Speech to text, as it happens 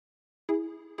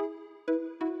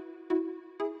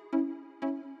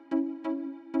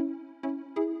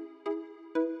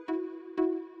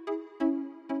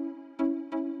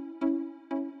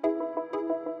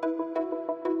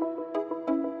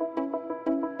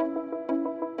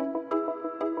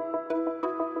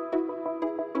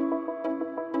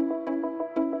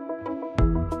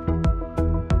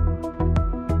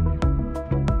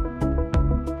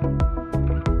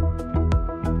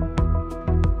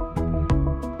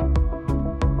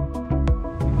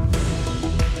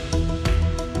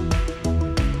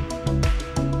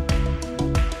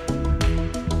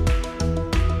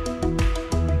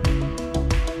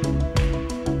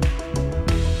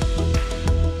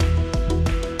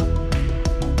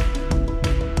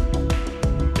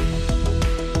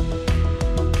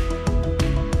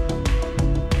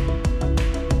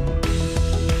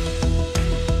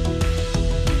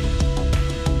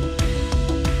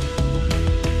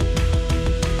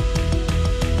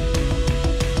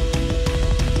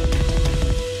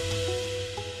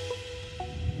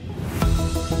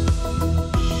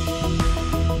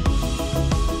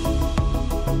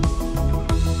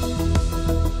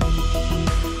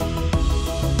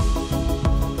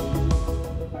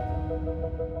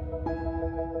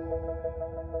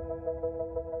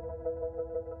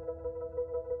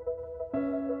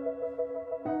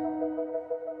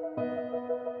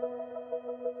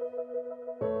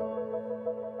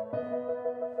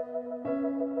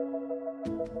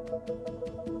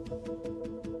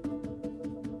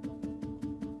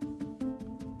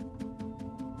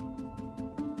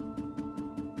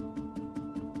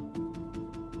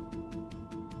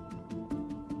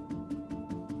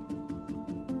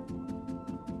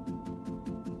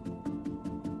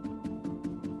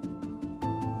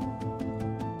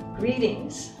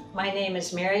Greetings. My name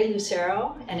is Mary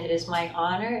Lucero, and it is my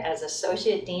honor as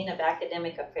Associate Dean of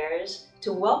Academic Affairs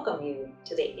to welcome you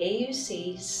to the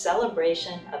AUC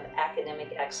Celebration of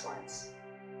Academic Excellence.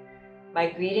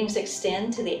 My greetings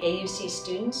extend to the AUC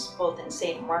students both in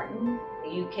St. Martin,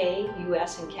 the UK,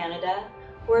 US, and Canada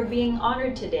who are being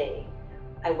honored today.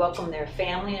 I welcome their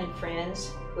family and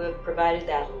friends who have provided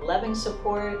that loving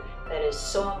support that is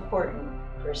so important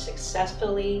for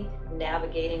successfully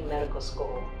navigating medical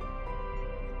school.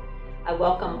 I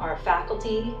welcome our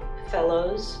faculty,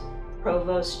 fellows,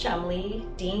 Provost Chumley,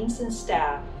 deans, and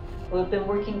staff who have been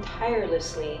working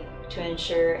tirelessly to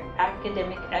ensure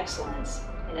academic excellence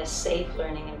in a safe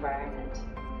learning environment.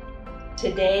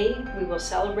 Today, we will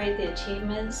celebrate the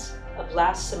achievements of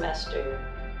last semester,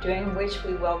 during which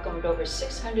we welcomed over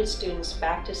 600 students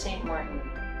back to St. Martin,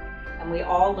 and we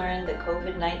all learned the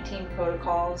COVID-19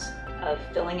 protocols of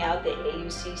filling out the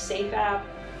AUC Safe app,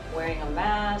 wearing a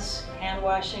mask, hand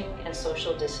washing, and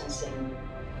social distancing.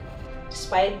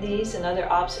 Despite these and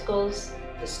other obstacles,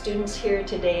 the students here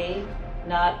today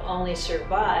not only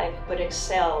survived, but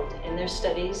excelled in their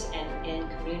studies and in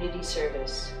community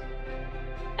service.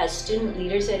 As student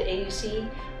leaders at AUC,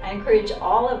 I encourage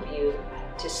all of you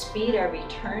to speed our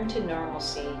return to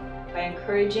normalcy by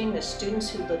encouraging the students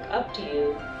who look up to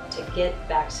you to get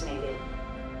vaccinated.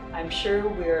 I'm sure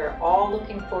we're all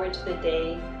looking forward to the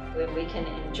day when we can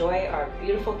enjoy our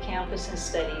beautiful campus and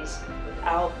studies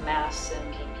without masks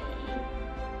and PPE.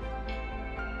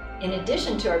 In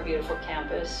addition to our beautiful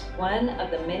campus, one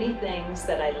of the many things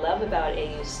that I love about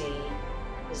AUC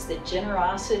is the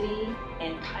generosity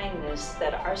and kindness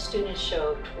that our students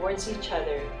show towards each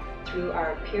other through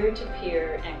our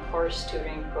peer-to-peer and course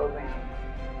tutoring program.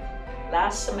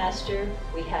 Last semester,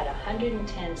 we had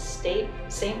 110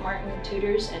 St. Martin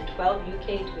tutors and 12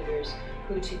 UK tutors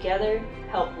who together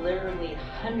helped literally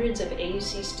hundreds of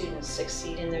AUC students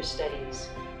succeed in their studies.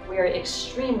 We are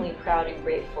extremely proud and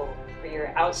grateful for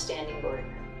your outstanding work.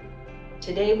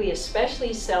 Today, we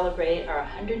especially celebrate our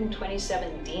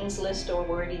 127 Dean's List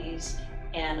awardees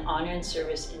and Honor and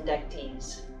Service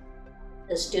inductees.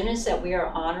 The students that we are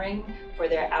honoring for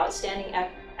their outstanding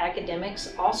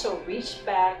academics also reached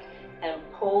back and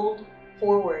pulled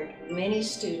forward many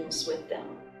students with them.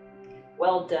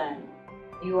 Well done.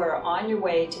 You are on your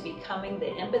way to becoming the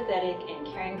empathetic and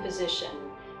caring physician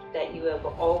that you have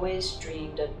always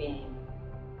dreamed of being.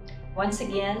 Once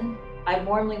again, I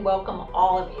warmly welcome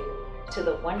all of you to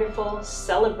the wonderful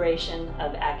celebration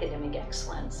of academic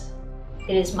excellence.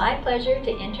 It is my pleasure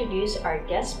to introduce our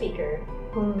guest speaker,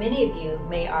 whom many of you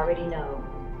may already know.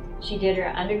 She did her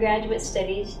undergraduate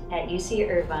studies at UC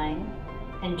Irvine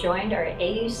and joined our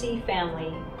AUC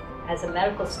family as a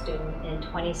medical student in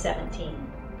 2017.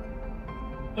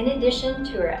 In addition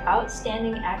to her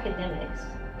outstanding academics,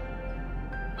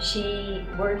 she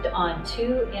worked on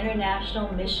 2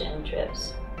 international mission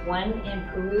trips, one in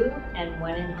Peru and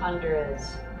one in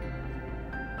Honduras.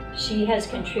 She has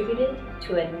contributed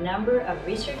to a number of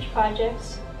research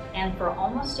projects and for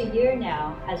almost a year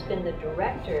now has been the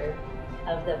director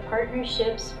of the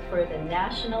Partnerships for the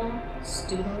National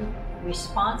Student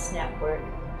Response Network,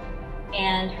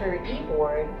 and her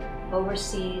e-board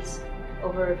oversees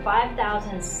over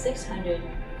 5,600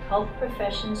 health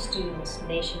profession students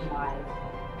nationwide.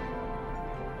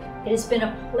 It has been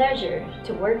a pleasure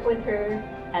to work with her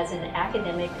as an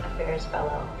academic affairs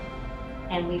fellow,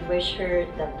 and we wish her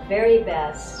the very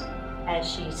best as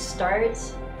she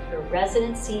starts her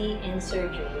residency in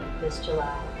surgery this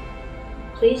July.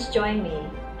 Please join me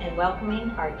in welcoming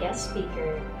our guest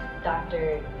speaker,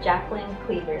 Dr. Jacqueline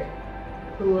Cleaver,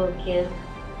 who will give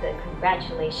the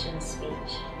congratulations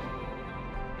speech.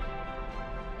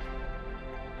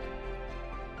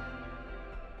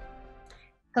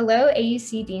 Hello,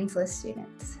 AUC Dean's List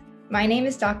students. My name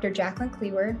is Dr. Jacqueline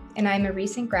Cleaver, and I'm a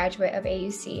recent graduate of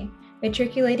AUC,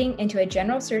 matriculating into a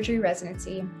general surgery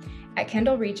residency at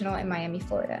Kendall Regional in Miami,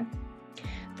 Florida.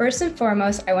 First and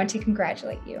foremost, I want to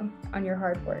congratulate you on your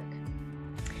hard work.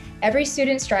 Every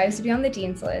student strives to be on the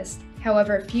Dean's List.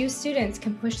 However, few students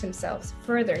can push themselves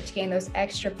further to gain those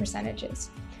extra percentages.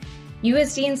 You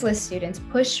as Dean's List students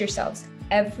push yourselves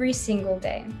every single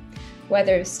day,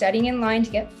 whether studying in line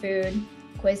to get food,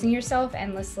 quizzing yourself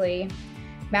endlessly,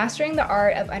 mastering the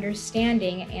art of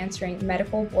understanding and answering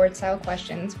medical board-style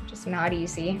questions, which is not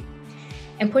easy,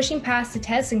 and pushing past the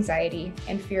test anxiety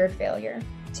and fear of failure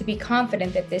to be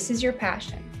confident that this is your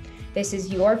passion, this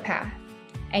is your path,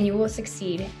 and you will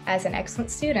succeed as an excellent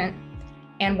student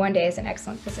and one day as an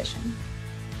excellent physician.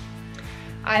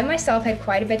 I myself had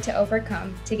quite a bit to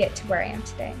overcome to get to where I am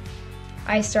today.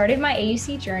 I started my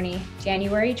AUC journey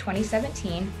January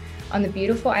 2017 on the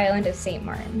beautiful island of St.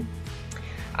 Martin.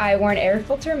 I wore an air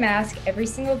filter mask every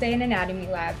single day in anatomy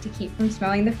lab to keep from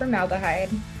smelling the formaldehyde.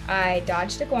 I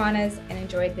dodged iguanas and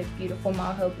enjoyed the beautiful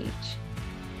Maho Beach.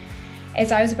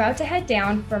 As I was about to head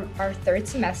down for our third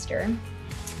semester,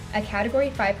 a Category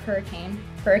 5 hurricane,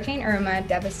 Hurricane Irma,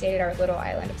 devastated our little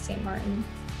island of St. Martin.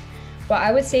 While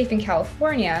I was safe in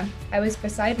California, I was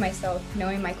beside myself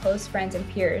knowing my close friends and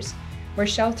peers were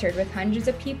sheltered with hundreds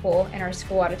of people in our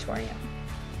school auditorium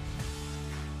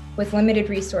with limited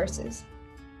resources.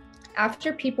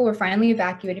 After people were finally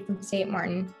evacuated from St.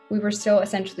 Martin, we were still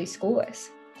essentially schoolless.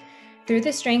 Through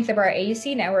the strength of our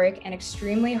AUC network and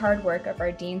extremely hard work of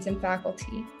our deans and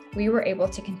faculty, we were able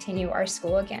to continue our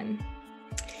school again,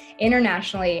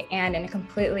 internationally and in a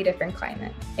completely different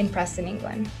climate, in Preston,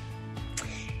 England.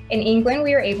 In England,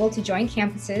 we were able to join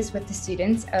campuses with the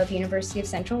students of University of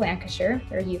Central Lancashire,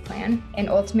 or UCLan, and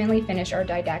ultimately finish our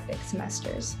didactic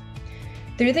semesters.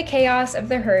 Through the chaos of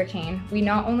the hurricane, we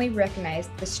not only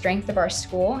recognized the strength of our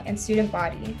school and student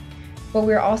body, but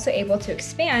we were also able to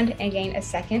expand and gain a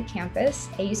second campus,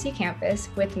 AUC campus,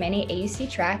 with many AUC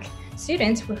track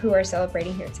students who are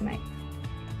celebrating here tonight.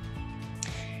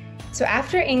 So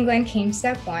after England came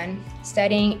step one,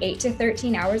 studying 8 to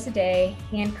 13 hours a day,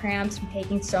 hand cramps from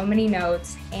taking so many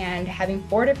notes, and having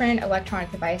 4 different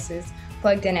electronic devices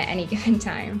plugged in at any given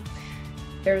time.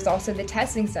 There was also the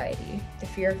test anxiety, the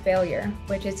fear of failure,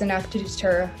 which is enough to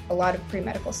deter a lot of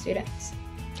pre-medical students.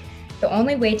 The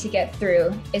only way to get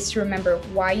through is to remember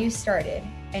why you started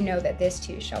and know that this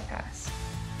too shall pass.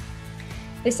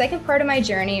 The second part of my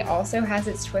journey also has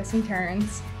its twists and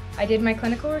turns. I did my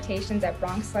clinical rotations at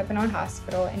Bronx-Lebanon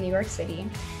Hospital in New York City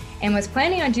and was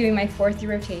planning on doing my 4th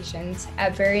year rotations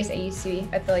at various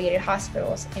AUC affiliated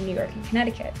hospitals in New York and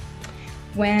Connecticut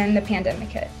when the pandemic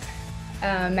hit.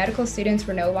 Medical students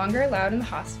were no longer allowed in the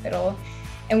hospital,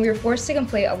 and we were forced to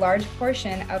complete a large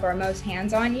portion of our most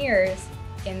hands-on years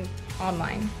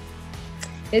online.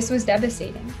 This was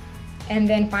devastating. And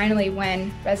then finally,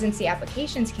 when residency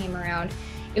applications came around,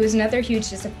 it was another huge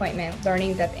disappointment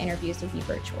learning that the interviews would be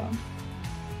virtual.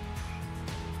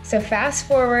 So fast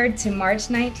forward to March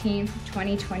 19th,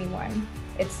 2021.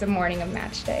 It's the morning of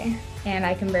match day, and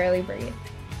I can barely breathe.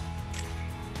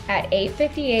 At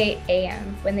 8:58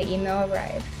 a.m. when the email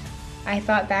arrived, I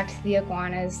thought back to the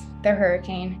iguanas, the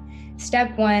hurricane,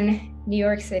 step one, New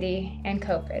York City, and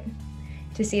COVID,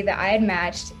 to see that I had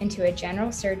matched into a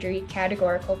general surgery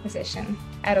categorical position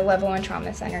at a level 1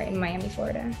 trauma center in Miami,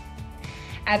 Florida.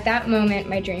 At that moment,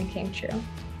 my dream came true.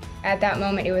 At that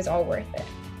moment, it was all worth it.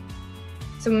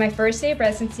 So when my first day of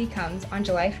residency comes on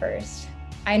July 1st,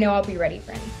 I know I'll be ready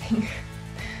for anything.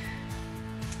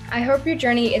 I hope your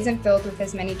journey isn't filled with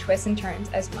as many twists and turns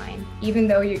as mine, even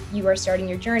though you are starting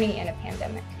your journey in a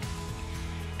pandemic.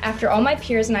 After all my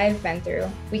peers and I have been through,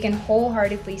 we can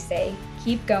wholeheartedly say,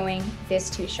 keep going, this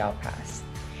too shall pass,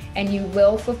 and you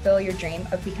will fulfill your dream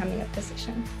of becoming a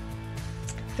physician.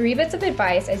 3 bits of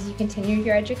advice as you continue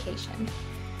your education.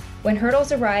 When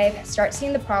hurdles arrive, start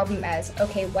seeing the problem as,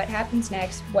 okay, what happens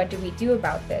next? What do we do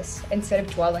about this? Instead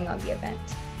of dwelling on the event.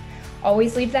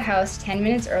 Always leave the house 10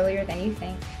 minutes earlier than you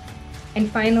think. And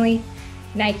finally,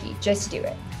 Nike, just do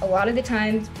it. A lot of the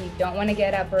times we don't want to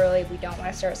get up early, we don't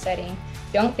want to start studying.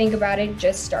 Don't think about it,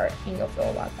 just start and you'll feel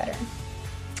a lot better.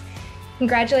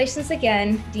 Congratulations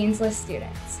again, Dean's List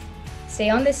students. Stay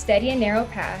on this steady and narrow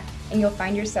path and you'll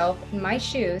find yourself in my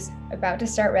shoes about to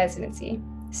start residency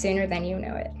sooner than you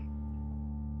know it.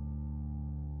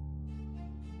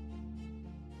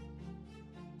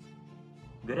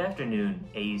 Good afternoon,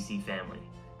 AUC family.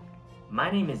 My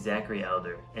name is Zachary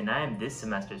Elder, and I am this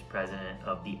semester's president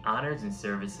of the Honors and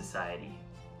Service Society,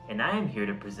 and I am here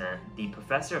to present the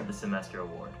Professor of the Semester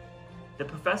Award. The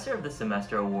Professor of the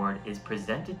Semester Award is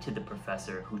presented to the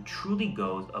professor who truly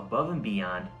goes above and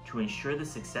beyond to ensure the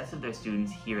success of their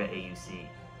students here at AUC.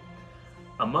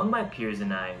 Among my peers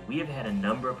and I, we have had a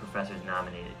number of professors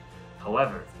nominated.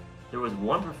 However, there was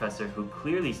one professor who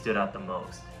clearly stood out the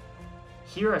most.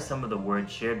 Here are some of the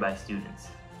words shared by students,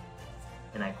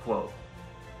 and I quote,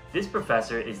 "This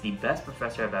professor is the best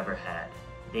professor I've ever had.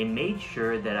 They made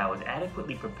sure that I was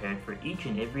adequately prepared for each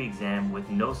and every exam with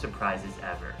no surprises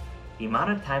ever. The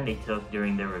amount of time they took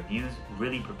during their reviews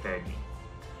really prepared me."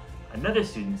 Another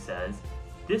student says,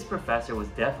 This professor was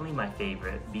definitely my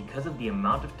favorite because of the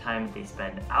amount of time that they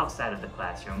spend outside of the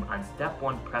classroom on Step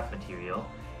 1 prep material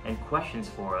and questions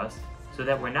for us so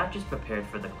that we're not just prepared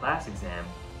for the class exam,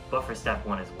 but for Step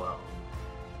 1 as well.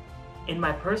 In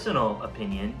my personal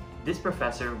opinion, this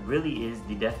professor really is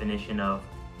the definition of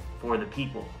for the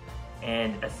people.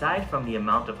 And aside from the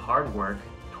amount of hard work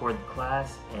toward the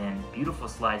class and beautiful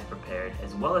slides prepared,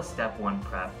 as well as Step 1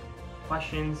 prep,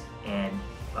 questions, and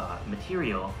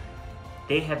material,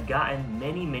 they have gotten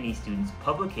many students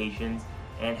publications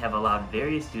and have allowed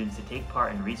various students to take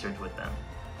part in research with them.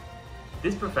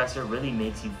 This professor really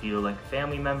makes you feel like a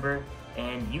family member,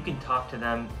 and you can talk to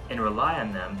them and rely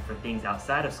on them for things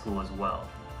outside of school as well.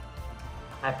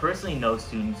 I personally know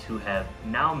students who have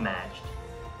now matched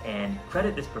and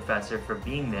credit this professor for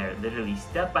being there literally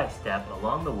step by step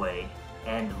along the way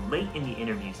and late in the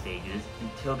interview stages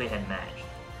until they had matched.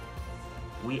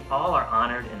 We all are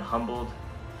honored and humbled,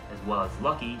 as well as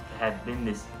lucky, to have been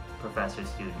this professor's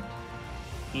student.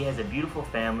 He has a beautiful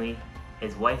family.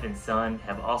 His wife and son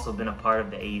have also been a part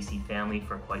of the AUC family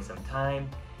for quite some time.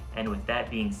 And with that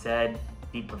being said,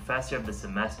 the Professor of the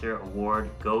Semester Award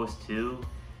goes to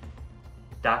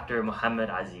Dr. Muhammad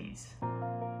Aziz.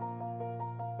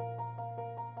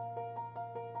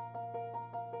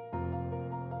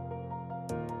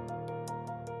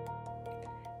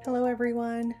 Hello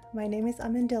everyone, my name is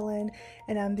Amin Dillon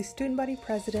and I'm the Student Body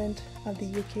President of the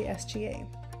UK SGA.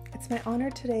 It's my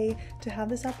honor today to have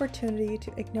this opportunity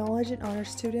to acknowledge and honor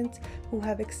students who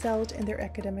have excelled in their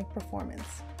academic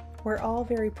performance. We're all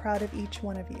very proud of each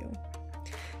one of you.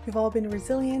 You've all been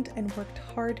resilient and worked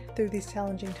hard through these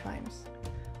challenging times.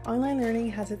 Online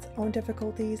learning has its own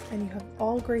difficulties and you have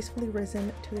all gracefully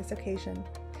risen to this occasion.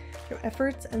 Your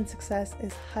efforts and success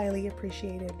is highly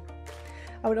appreciated.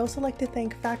 I would also like to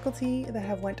thank faculty that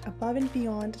have went above and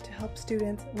beyond to help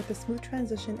students with a smooth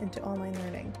transition into online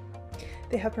learning.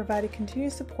 They have provided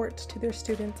continuous support to their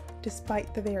students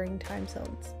despite the varying time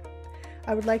zones.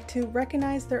 I would like to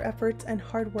recognize their efforts and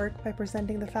hard work by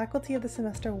presenting the Faculty of the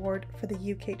Semester Award for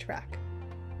the UK track.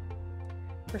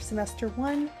 For Semester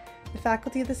 1, the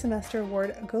Faculty of the Semester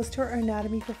Award goes to our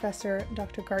Anatomy Professor,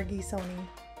 Dr. Gargi Soni.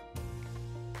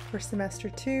 For Semester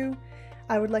 2,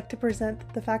 I would like to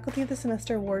present the Faculty of the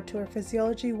Semester Award to our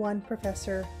Physiology 1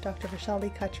 Professor, Dr.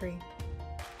 Vishali Khatri.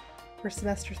 For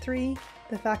Semester 3,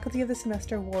 the Faculty of the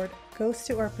Semester Award goes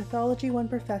to our Pathology 1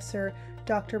 Professor,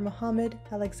 Dr. Mohammed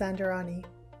Alexanderani.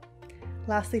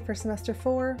 Lastly, for Semester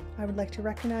 4, I would like to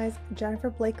recognize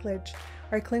Jennifer Blakelidge,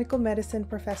 our Clinical Medicine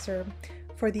Professor,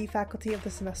 for the Faculty of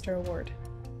the Semester Award.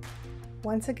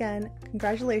 Once again,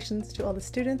 congratulations to all the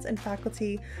students and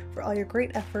faculty for all your great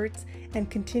efforts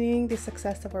and continuing the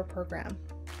success of our program.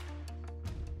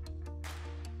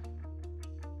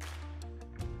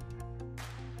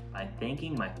 By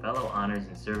thanking my fellow Honors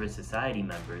and Service Society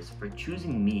members for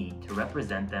choosing me to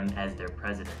represent them as their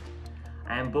president.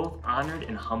 I am both honored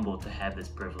and humbled to have this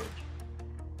privilege.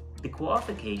 The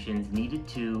qualifications needed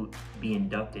to be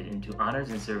inducted into Honors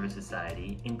and Service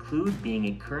Society include being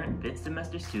a current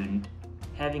mid-semester student,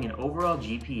 having an overall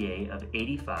GPA of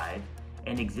 85,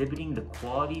 and exhibiting the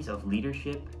qualities of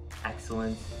leadership,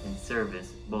 excellence, and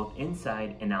service both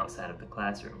inside and outside of the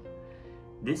classroom.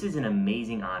 This is an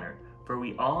amazing honor, for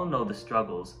we all know the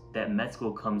struggles that med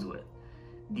school comes with.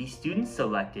 The students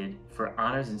selected for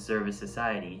Honors and Service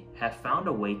Society have found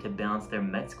a way to balance their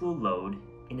med school load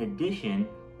in addition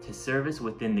to service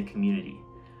within the community,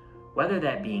 whether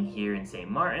that being here in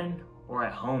St. Martin or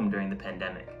at home during the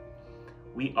pandemic.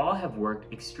 We all have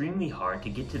worked extremely hard to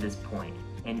get to this point,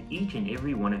 and each and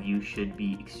every one of you should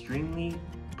be extremely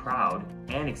proud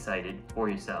and excited for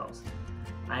yourselves.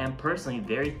 I am personally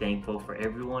very thankful for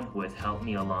everyone who has helped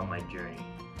me along my journey.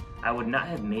 I would not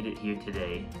have made it here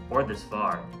today or this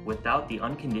far without the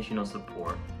unconditional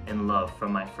support and love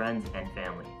from my friends and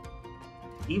family.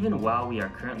 Even while we are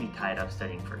currently tied up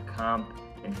studying for comp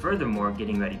and furthermore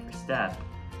getting ready for STEP,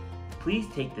 please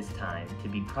take this time to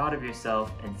be proud of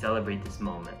yourself and celebrate this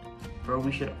moment, for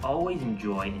we should always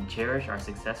enjoy and cherish our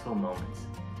successful moments.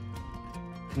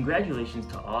 Congratulations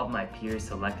to all of my peers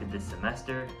selected this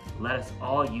semester. Let us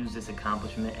all use this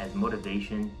accomplishment as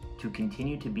motivation to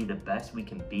continue to be the best we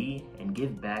can be and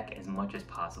give back as much as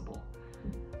possible.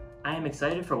 I am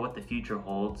excited for what the future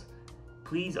holds.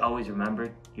 Please always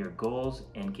remember your goals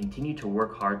and continue to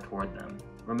work hard toward them.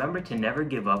 Remember to never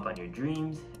give up on your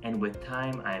dreams, and with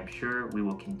time, I am sure we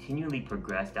will continually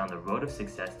progress down the road of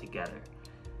success together.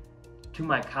 To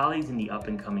my colleagues in the up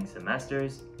and coming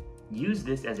semesters, use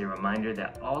this as a reminder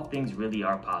that all things really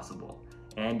are possible,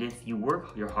 and if you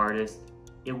work your hardest,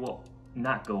 it will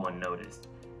not go unnoticed.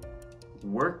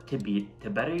 work to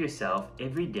better yourself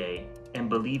every day and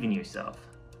believe in yourself.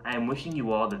 I am wishing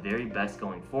you all the very best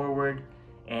going forward,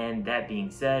 and that being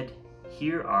said,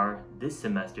 here are this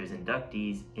semester's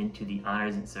inductees into the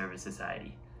Honors and Service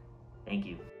Society. Thank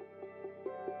you.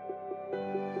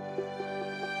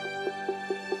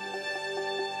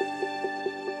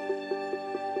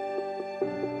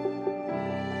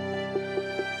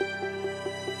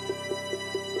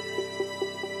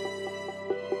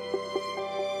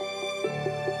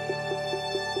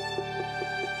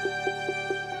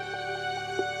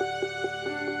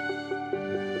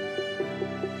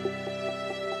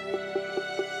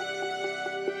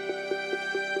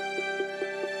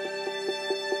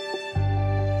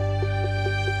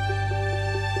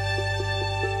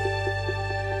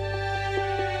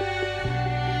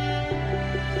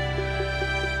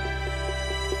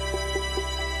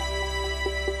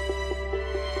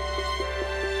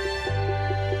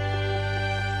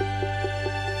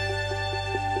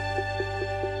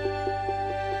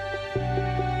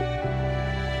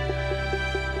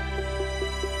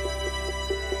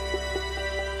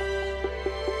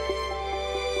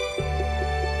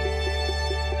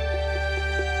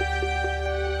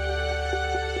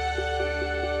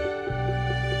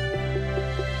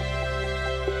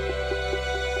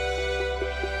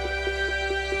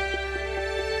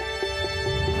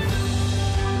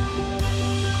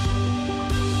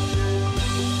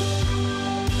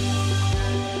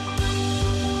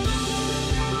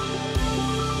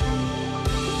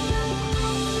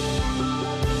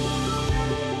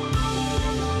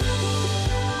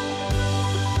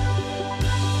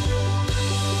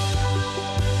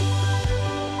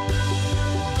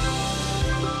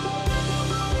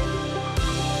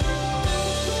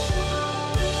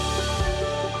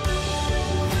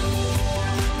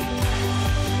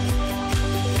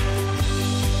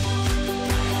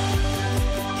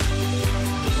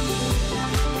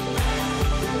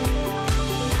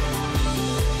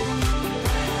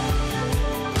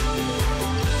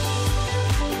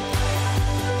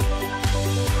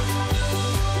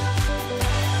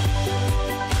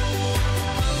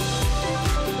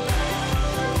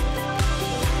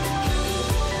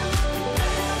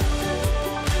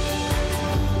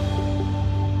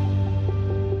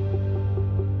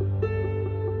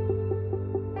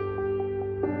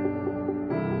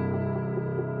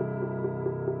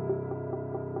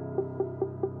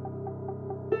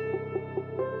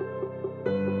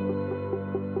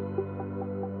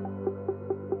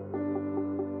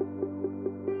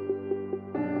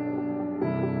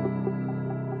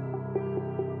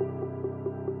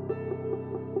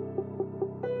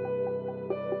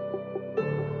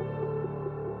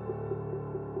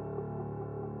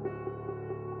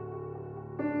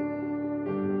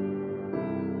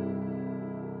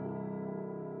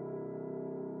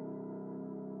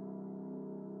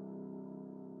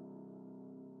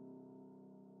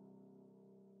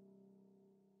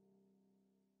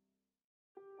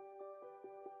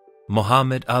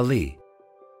 Muhammad Ali,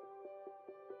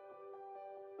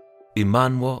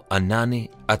 Emmanuel Anani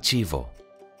Achivo,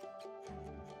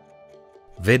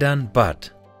 Vedan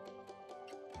Bhatt,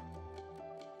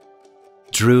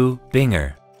 Drew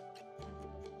Binger,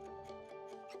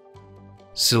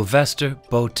 Sylvester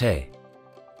Bote,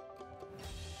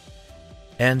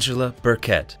 Angela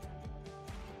Burkett,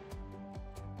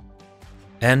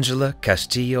 Angela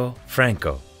Castillo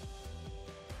Franco,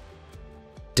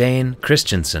 Dane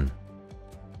Christensen,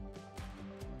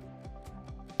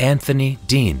 Anthony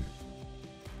Dean,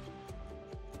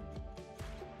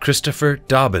 Christopher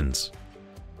Dobbins,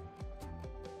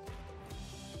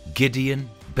 Gideon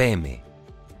Bamy,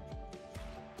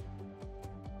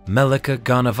 Melika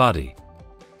Ganavati,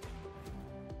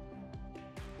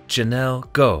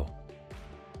 Janelle Go,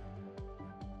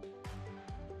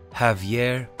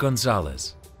 Javier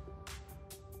Gonzalez,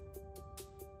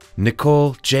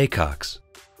 Nicole Jaycox,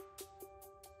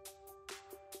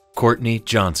 Courtney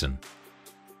Johnson,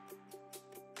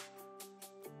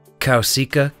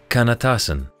 Kausika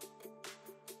Kanatasan,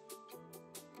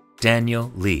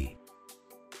 Daniel Lee,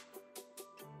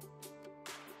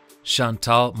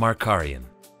 Chantal Markarian,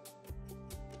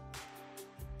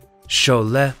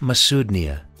 Sholeh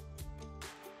Masudnia,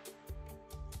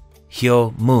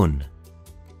 Hyo Moon,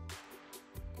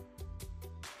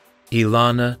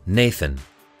 Ilana Nathan,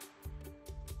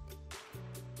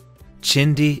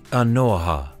 Chindi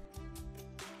Anoaha,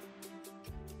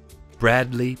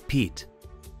 Bradley Pete,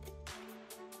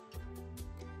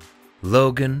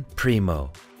 Logan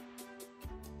Primo,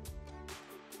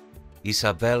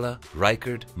 Isabella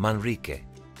Reichard Manrique,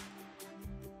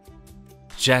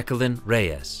 Jacqueline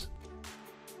Reyes,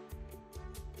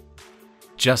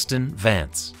 Justin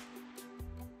Vance,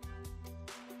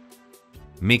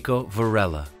 Miko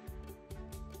Varela,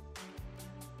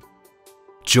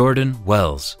 Jordan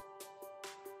Wells,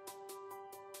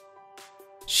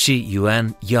 Shi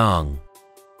Yuan Yang,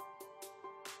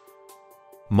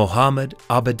 Mohammed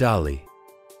Abedali,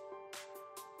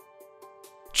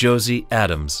 Josie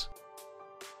Adams,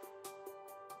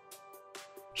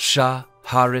 Shah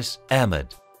Haris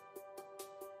Ahmed,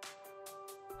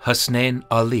 Husnain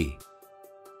Ali,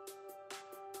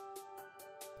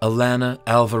 Alana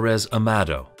Alvarez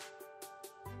Amado,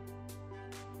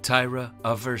 Tyra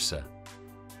Aversa,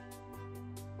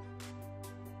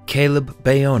 Caleb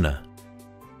Bayona,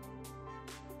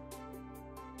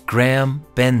 Graham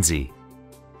Benzi,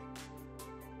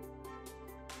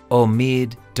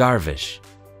 Omid Darvish,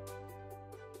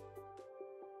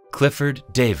 Clifford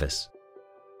Davis,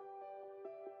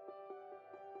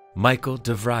 Michael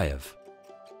Devryev,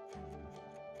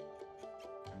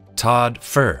 Todd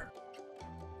Furr,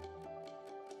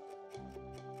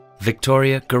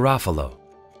 Victoria Garofalo,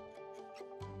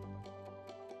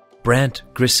 Brant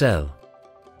Grisel,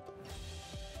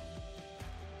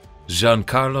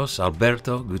 Giancarlos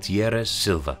Alberto Gutierrez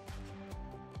Silva,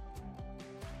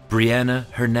 Brianna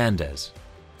Hernandez,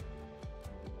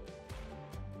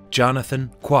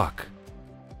 Jonathan Kwok,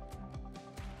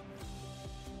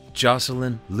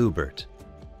 Jocelyn Lubert,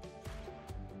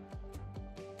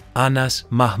 Anas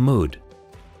Mahmoud,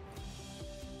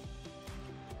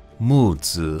 Mu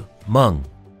Zi Meng,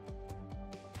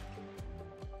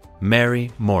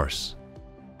 Mary Morse,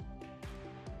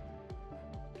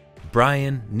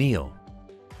 Brian Neal,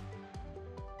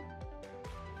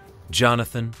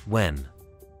 Jonathan Wen,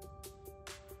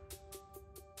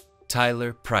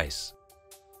 Tyler Price,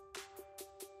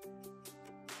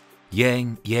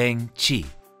 Yang Chi,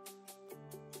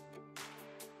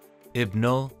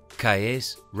 Ibnul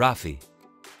Kayes Rafi,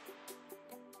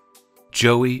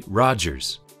 Joey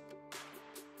Rogers,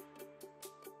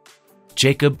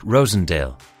 Jacob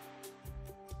Rosendale,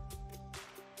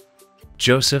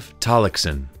 Joseph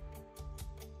Tollickson,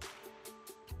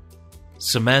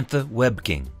 Samantha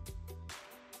Webking,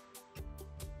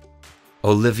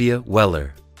 Olivia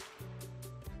Weller,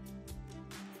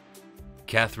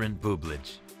 Catherine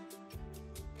Bublage,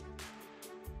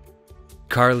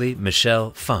 Carly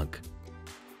Michelle Funk,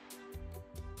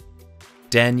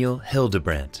 Daniel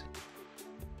Hildebrandt,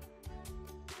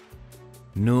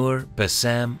 Noor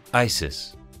Bassam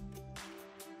Isis,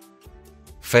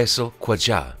 Faisal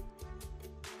Khwaja,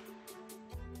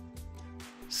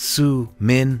 Su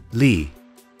Min Lee,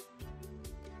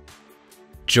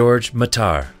 George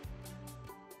Matar,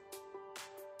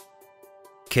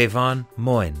 Kevon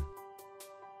Moyne,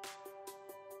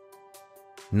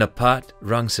 Napat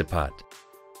Rangsipat,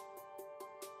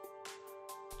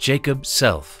 Jacob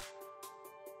Self,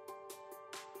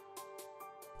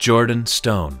 Jordan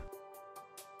Stone,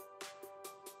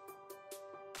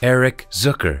 Eric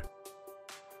Zucker,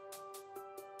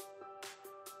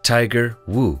 Tiger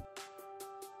Wu,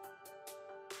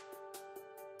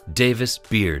 Davis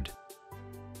Beard,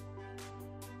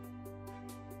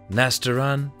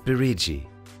 Nastaran Biriji,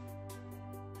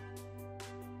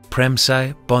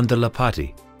 Premsai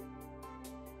Bondalapati,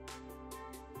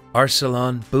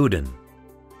 Arsalan Budin,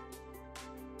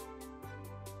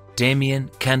 Damien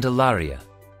Candelaria,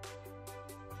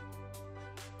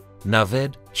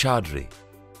 Naved Chaudhry,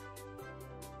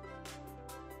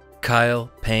 Kyle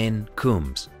Payne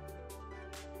Coombs,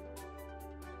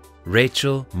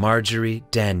 Rachel Marjorie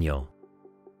Daniel,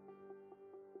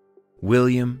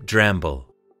 William Dramble,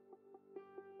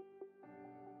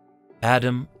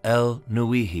 Adam L.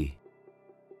 Nuihi,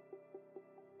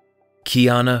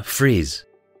 Kiana Fries,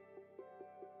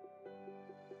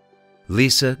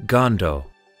 Lisa Gondo,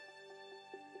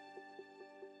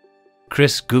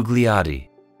 Chris Gugliotti,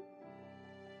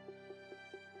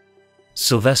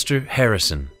 Sylvester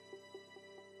Harrison,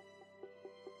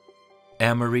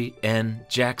 Amory N.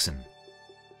 Jackson,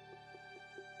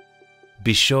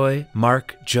 Bishoy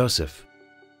Mark Joseph,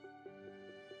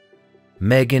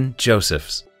 Megan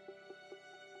Josephs,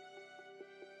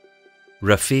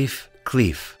 Rafif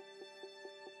Cleef,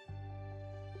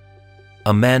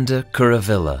 Amanda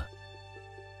Curavilla,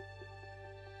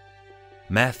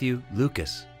 Matthew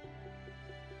Lucas,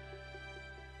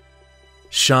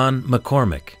 Sean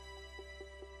McCormick,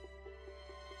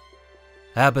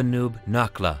 Abanoob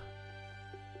Nakla,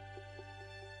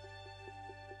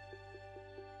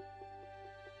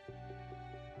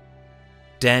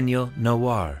 Daniel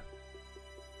Nawar,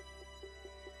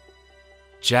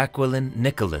 Jacqueline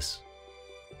Nicholas,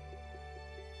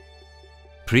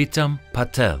 Pritam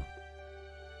Patel,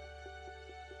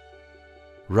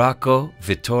 Rocco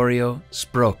Vittorio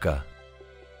Sproca,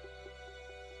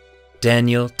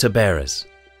 Daniel Tabares,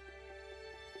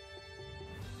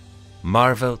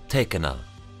 Marvel Tekanal,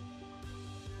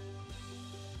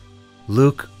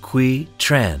 Luke Kui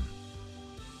Tran,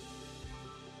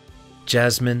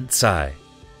 Jasmine Tsai,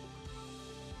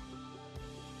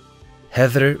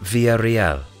 Heather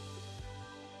Villarreal,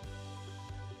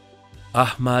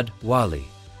 Ahmad Wali,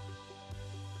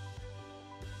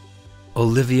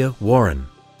 Olivia Warren,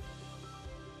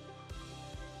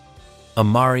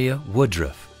 Amaria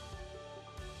Woodruff,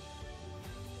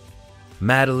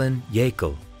 Madeline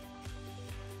Yakel,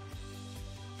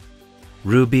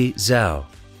 Ruby Zhao,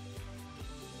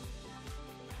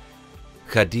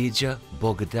 Khadija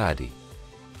Bogadadi,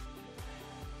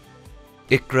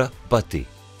 Ikra Bhatti,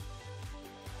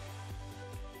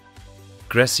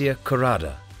 Grecia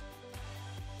Corrada,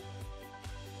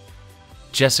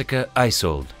 Jessica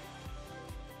Isold,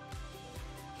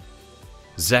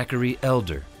 Zachary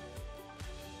Elder,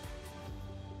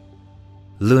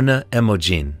 Luna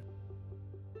Emogene,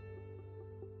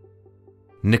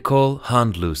 Nicole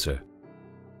Handluser,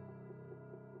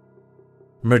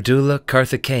 Merdula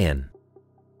Karthikeyan,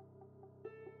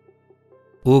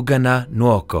 Ugana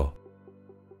Nuoko,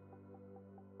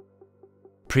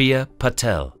 Priya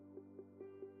Patel,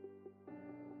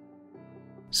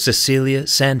 Cecilia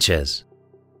Sanchez,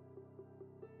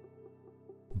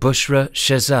 Bushra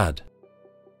Shehzad,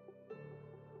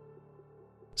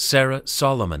 Sarah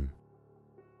Solomon,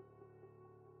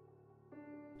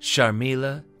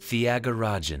 Sharmila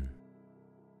Thiagarajan.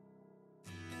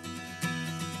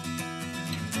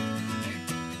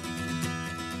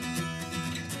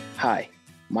 Hi,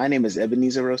 my name is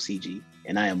Ebenezer Rosiji,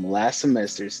 and I am last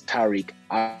semester's Tariq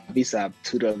Abisab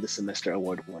Tutor of the Semester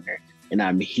Award winner, and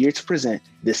I'm here to present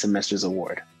this semester's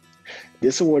award.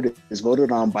 This award is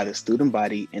voted on by the student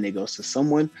body, and it goes to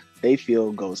someone they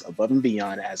feel goes above and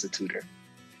beyond as a tutor.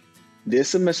 This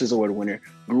semester's award winner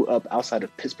grew up outside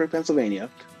of Pittsburgh, Pennsylvania,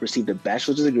 received a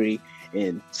bachelor's degree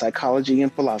in psychology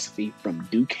and philosophy from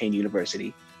Duquesne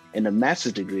University, and a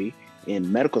master's degree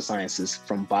in medical sciences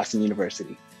from Boston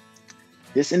University.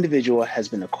 This individual has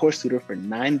been a course tutor for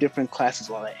 9 different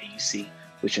classes while at AUC,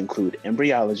 which include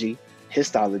embryology,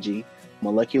 histology,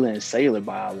 molecular and cellular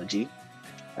biology,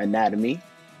 anatomy,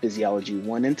 physiology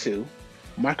 1 and 2,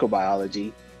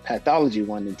 microbiology, pathology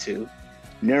 1 and 2,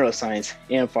 neuroscience,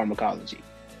 and pharmacology.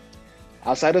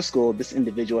 Outside of school, this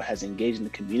individual has engaged in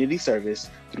community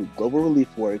service through global relief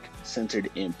work centered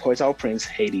in Port-au-Prince,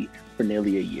 Haiti, for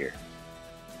nearly a year.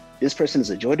 This person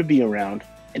is a joy to be around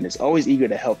and is always eager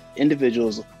to help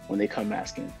individuals when they come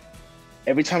asking.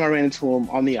 Every time I ran into him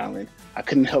on the island, I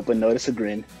couldn't help but notice a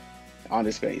grin on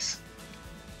his face.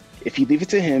 If you leave it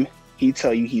to him, he'd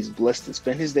tell you he's blessed to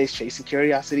spend his days chasing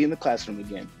curiosity in the classroom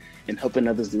again and helping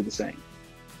others do the same.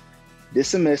 This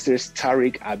semester's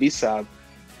Tariq Abisab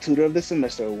Tutor of the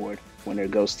Semester Award winner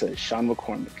goes to Sean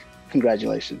McCormick.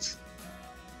 Congratulations.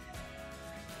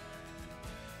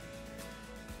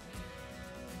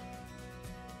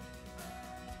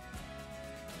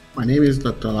 My name is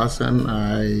Dr. Hassan.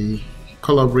 I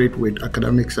collaborate with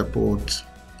academic support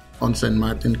on St.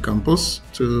 Martin campus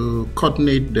to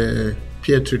coordinate the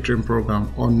peer tutoring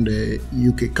program on the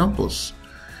UK campus.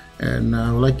 And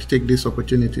I would like to take this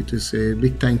opportunity to say a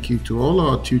big thank you to all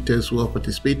our tutors who have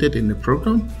participated in the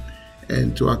program,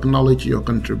 and to acknowledge your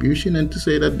contribution, and to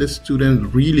say that the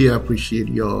students really appreciate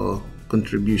your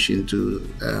contribution to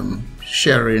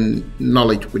sharing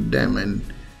knowledge with them, and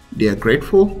they are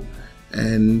grateful.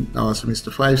 And our semester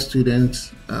 5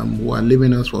 students who are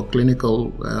leaving us for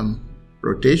clinical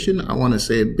rotation, I want to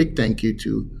say a big thank you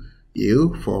to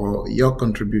you for your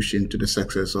contribution to the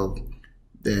success of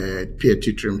the peer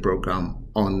tutoring program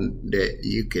on the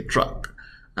UK track.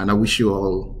 And I wish you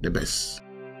all the best.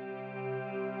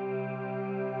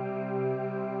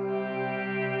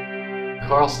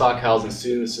 Carl Stockhausen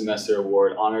Student Semester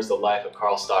Award honors the life of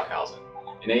Carl Stockhausen,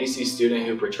 an AUC student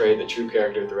who portrayed the true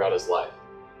character throughout his life.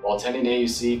 While attending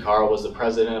AUC, Carl was the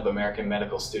president of American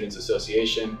Medical Students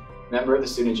Association, member of the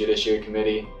Student Judiciary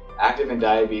Committee, active in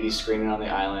diabetes screening on the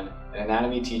island, an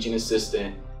anatomy teaching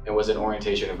assistant, and was an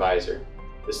orientation advisor.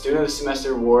 The Student of the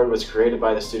Semester Award was created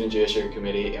by the Student Judiciary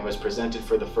Committee and was presented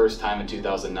for the first time in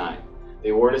 2009. The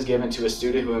award is given to a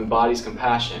student who embodies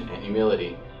compassion and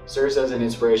humility, serves as an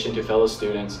inspiration to fellow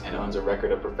students, and owns a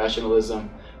record of professionalism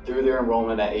through their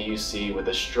enrollment at AUC, with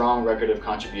a strong record of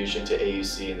contribution to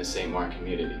AUC in the St. Martin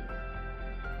community.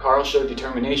 Carl showed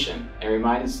determination and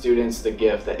reminded students the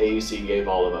gift that AUC gave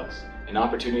all of us, an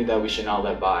opportunity that we should not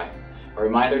let by, a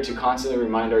reminder to constantly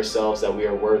remind ourselves that we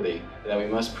are worthy, and that we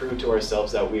must prove to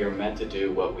ourselves that we are meant to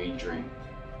do what we dream.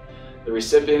 The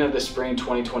recipient of the Spring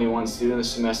 2021 Student of the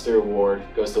Semester Award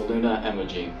goes to Luna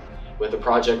Emogene with the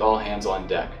project All Hands on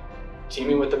Deck.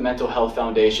 Teaming with the Mental Health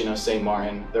Foundation of St.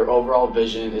 Martin, their overall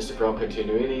vision is to promote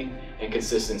continuity and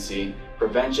consistency,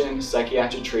 prevention,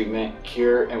 psychiatric treatment,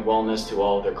 cure, and wellness to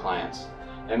all of their clients.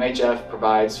 MHF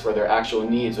provides for their actual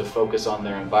needs with focus on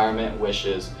their environment,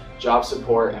 wishes, job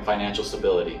support, and financial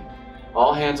stability.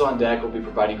 All Hands on Deck will be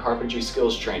providing carpentry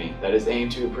skills training that is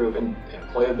aimed to improve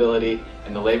employability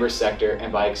in the labor sector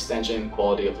and by extension,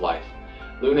 quality of life.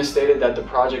 Luna stated that the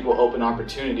project will open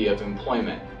opportunity of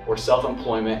employment or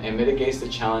self-employment and mitigates the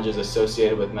challenges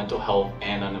associated with mental health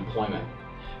and unemployment.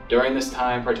 During this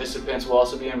time, participants will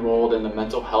also be enrolled in the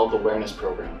Mental Health Awareness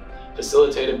Program,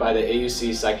 facilitated by the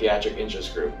AUC Psychiatric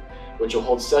Interest Group, which will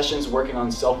hold sessions working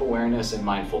on self-awareness and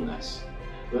mindfulness.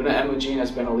 Luna Emogene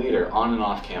has been a leader on and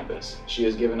off campus. She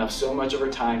has given up so much of her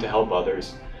time to help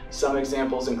others. Some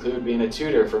examples include being a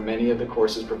tutor for many of the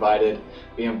courses provided,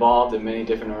 being involved in many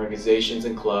different organizations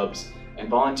and clubs, and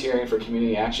volunteering for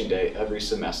Community Action Day every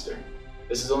semester.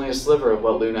 This is only a sliver of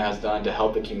what Luna has done to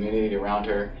help the community around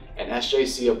her, and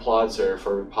SJC applauds her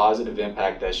for the positive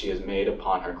impact that she has made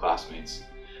upon her classmates.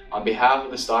 On behalf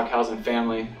of the Stockhausen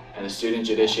family and the Student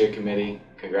Judiciary Committee,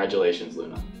 congratulations,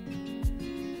 Luna.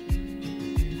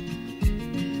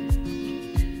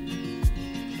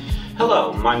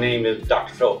 Hello, my name is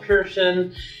Dr. Phil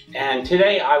Pearson, and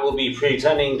today I will be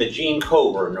presenting the Gene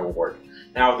Coburn Award.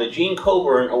 Now, the Gene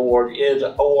Coburn Award is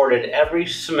awarded every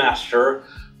semester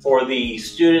for the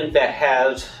student that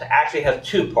actually has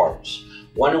two parts.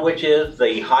 One of which is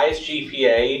the highest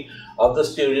GPA of the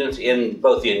students in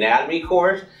both the anatomy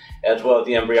course as well as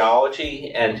the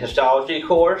embryology and histology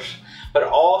course, but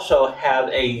also have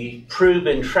a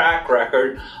proven track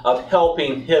record of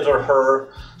helping his or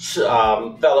her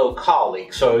fellow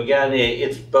colleagues. So again,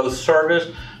 it's both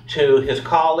service to his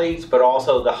colleagues, but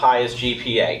also the highest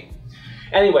GPA.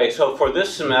 Anyway, so for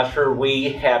this semester, we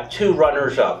have two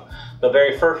runners-up. The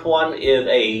very first one is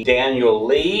a Daniel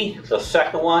Lee. The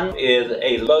second one is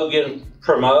a Logan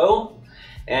Primo.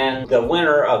 And the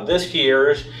winner of this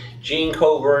year's Gene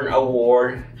Coburn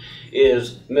Award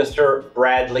is Mr.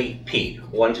 Bradley Pete.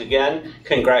 Once again,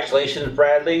 congratulations,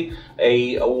 Bradley.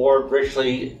 An award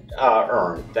richly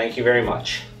earned. Thank you very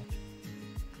much.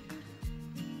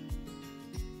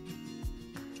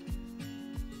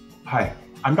 Hi,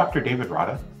 I'm Dr. David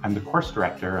Rada. I'm the course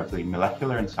director of the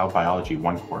Molecular and Cell Biology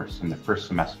 1 course in the first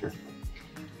semester.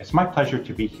 It's my pleasure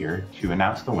to be here to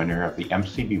announce the winner of the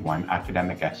MCB1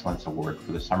 Academic Excellence Award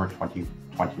for the summer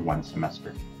 2021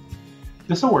 semester.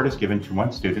 This award is given to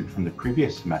one student from the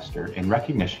previous semester in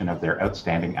recognition of their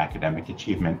outstanding academic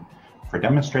achievement, for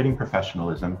demonstrating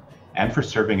professionalism, and for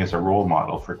serving as a role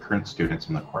model for current students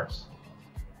in the course.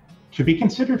 To be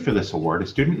considered for this award, a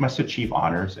student must achieve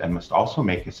honors and must also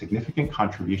make a significant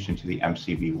contribution to the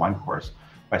MCB1 course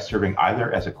by serving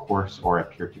either as a course or a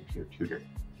peer-to-peer tutor.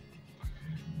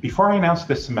 Before I announce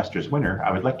this semester's winner,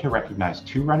 I would like to recognize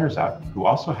two runners-up who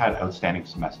also had outstanding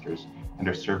semesters and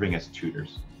are serving as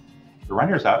tutors. The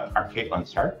runners-up are Caitlin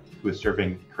Stark, who is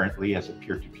serving currently as a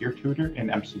peer-to-peer tutor in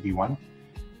MCB1,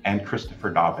 and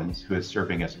Christopher Dobbins, who is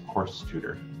serving as a course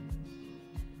tutor.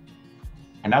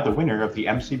 And now the winner of the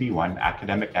MCB1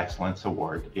 Academic Excellence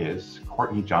Award is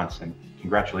Courtney Johnson.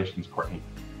 Congratulations, Courtney.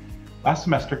 Last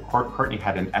semester, Courtney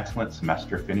had an excellent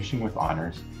semester, finishing with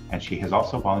honors, and she has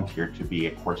also volunteered to be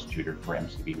a course tutor for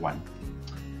MCB1.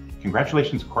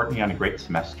 Congratulations, Courtney, on a great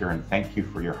semester, and thank you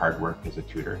for your hard work as a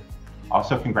tutor.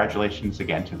 Also, congratulations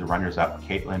again to the runners-up,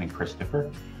 Caitlin and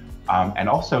Christopher, and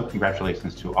also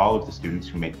congratulations to all of the students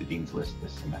who made the Dean's List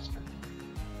this semester.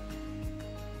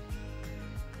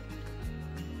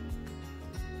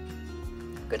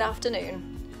 Good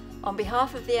afternoon. On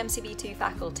behalf of the MCB2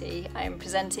 faculty, I am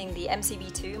presenting the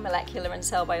MCB2 Molecular and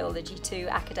Cell Biology 2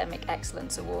 Academic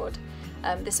Excellence Award.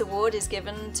 This award is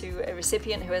given to a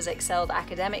recipient who has excelled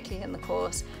academically in the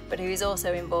course, but who is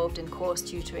also involved in course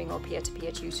tutoring or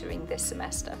peer-to-peer tutoring this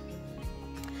semester.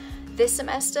 This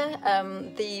semester,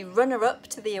 the runner-up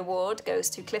to the award goes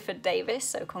to Clifford Davis,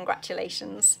 so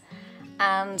congratulations.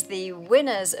 And the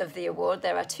winners of the award,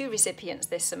 there are two recipients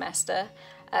this semester.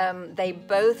 They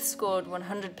both scored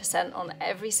 100% on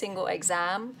every single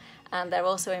exam, and they're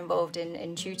also involved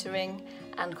in tutoring.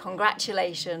 And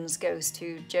congratulations goes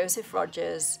to Joseph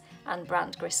Rogers and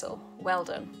Brant Grissel. Well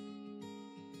done.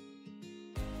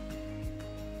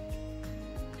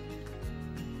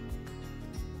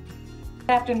 Good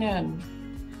afternoon.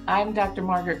 I'm Dr.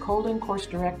 Margaret Colden, Course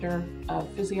Director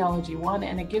of Physiology 1,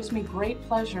 and it gives me great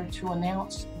pleasure to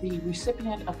announce the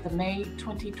recipient of the May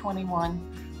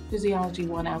 2021 Physiology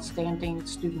 1 Outstanding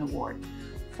Student Award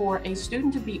for a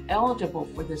student to be eligible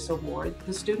for this award,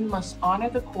 the student must honor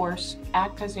the course,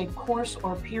 act as a course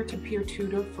or peer-to-peer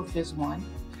tutor for Phys 1,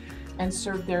 and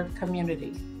serve their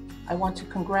community. I want to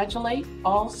congratulate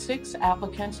all 6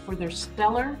 applicants for their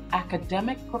stellar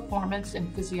academic performance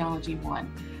in Physiology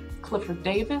 1. Clifford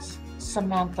Davis,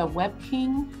 Samantha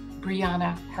Webking,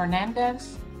 Brianna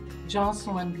Hernandez,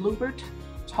 Jocelyn Lubert,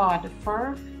 Todd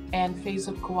Furr, and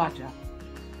Faisal Khawaja.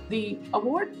 The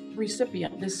award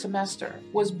recipient this semester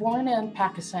was born in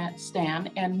Pakistan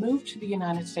and moved to the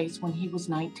United States when he was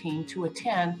 19 to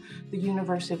attend the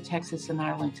University of Texas in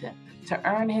Arlington to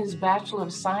earn his Bachelor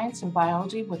of Science in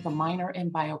Biology with a minor in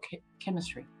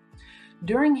biochemistry.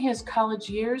 During his college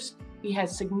years, he had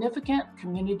significant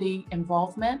community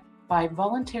involvement by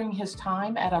volunteering his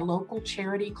time at a local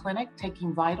charity clinic,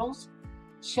 taking vitals,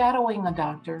 shadowing a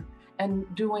doctor, and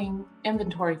doing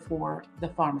inventory for the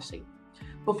pharmacy.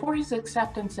 Before his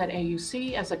acceptance at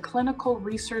AUC as a clinical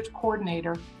research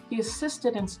coordinator, he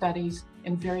assisted in studies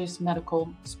in various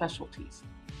medical specialties.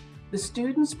 The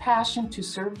student's passion to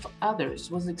serve others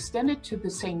was extended to the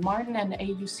St. Martin and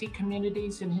AUC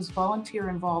communities in his volunteer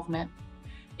involvement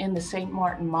in the St.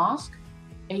 Martin Mosque,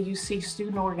 AUC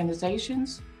student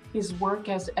organizations, his work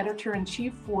as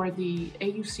editor-in-chief for the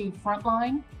AUC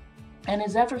Frontline, and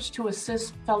his efforts to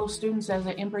assist fellow students as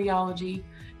an embryology,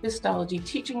 histology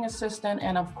teaching assistant,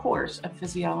 and of course, a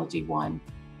Physiology 1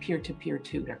 peer-to-peer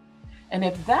tutor. And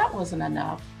if that wasn't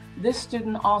enough, this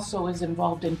student also is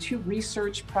involved in 2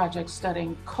 research projects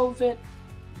studying COVID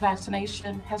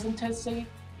vaccination hesitancy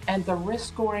and the risk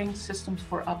scoring systems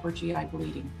for upper GI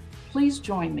bleeding. Please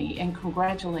join me in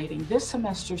congratulating this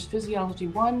semester's Physiology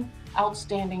 1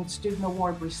 Outstanding Student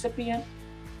Award recipient,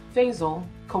 Faisal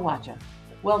Khawaja.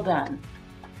 Well done.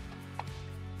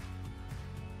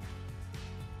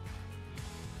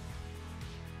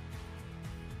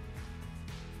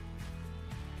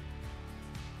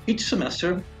 Each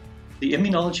semester, the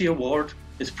Immunology Award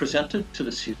is presented to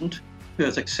the student who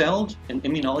has excelled in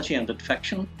immunology and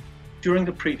infection during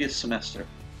the previous semester.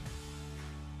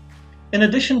 In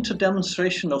addition to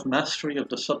demonstration of mastery of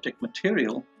the subject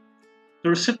material, the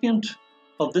recipient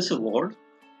of this award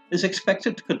is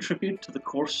expected to contribute to the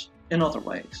course in other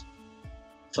ways,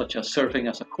 such as serving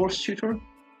as a course tutor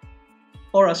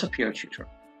or as a peer tutor.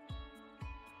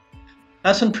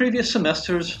 As in previous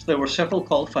semesters, there were several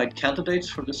qualified candidates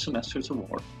for this semester's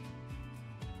award.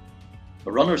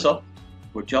 The runners-up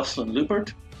were Jocelyn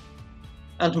Lubert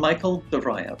and Michael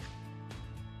Devrayev.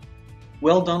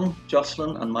 Well done,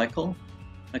 Jocelyn and Michael,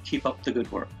 and keep up the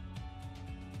good work.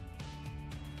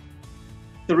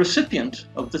 The recipient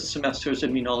of this semester's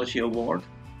Immunology Award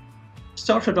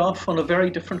started off on a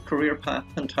very different career path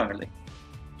entirely.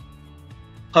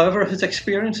 However, his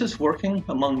experiences working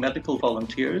among medical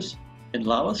volunteers in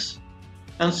Laos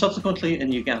and subsequently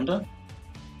in Uganda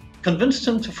convinced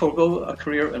him to forego a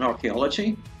career in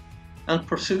archaeology and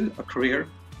pursue a career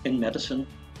in medicine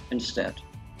instead.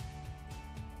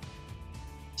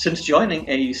 Since joining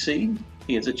AUC,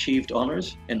 he has achieved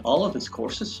honours in all of his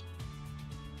courses,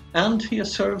 and he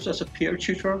has served as a peer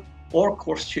tutor or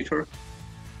course tutor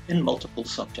in multiple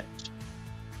subjects.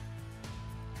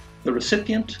 The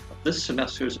recipient of this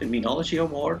semester's Immunology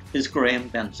Award is Graham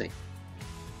Benzie.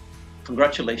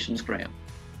 Congratulations, Graham.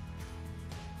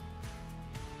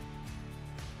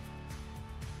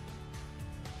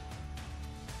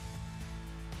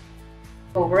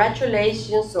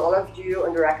 Congratulations to all of you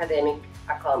on your academic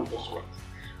accomplishments.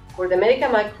 For the Medical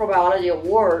Microbiology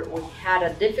Award, we had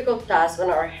a difficult task on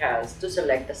our hands to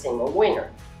select a single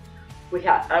winner. We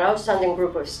had an outstanding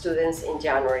group of students in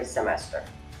January semester.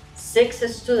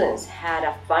 6 students had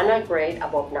a final grade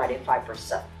above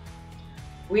 95%.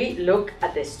 We looked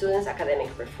at the students'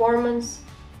 academic performance,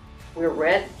 we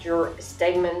read your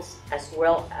statements as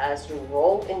well as your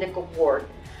role in the cohort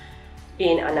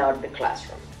in and out of the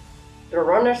classroom. The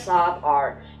runners-up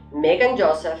are Megan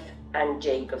Joseph and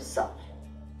Jacob Self.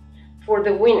 For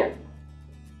the winner,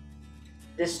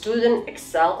 the student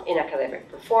excelled in academic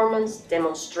performance,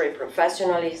 demonstrated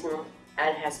professionalism,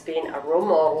 and has been a role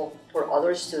model for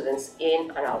other students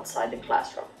in and outside the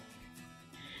classroom.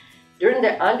 During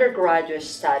the undergraduate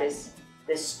studies,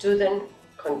 the student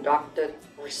conducted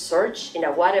research in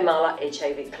a Guatemala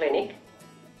HIV clinic,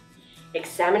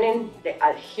 examining the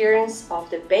adherence of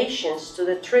the patients to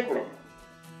the treatment,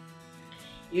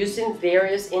 using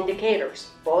various indicators,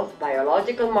 both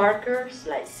biological markers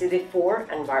like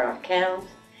CD4 and viral count,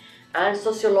 and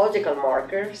sociological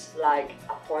markers like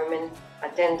appointment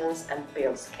attendance and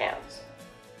pills counts.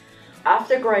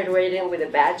 After graduating with a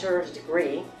bachelor's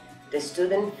degree, the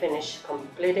student finished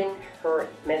completing her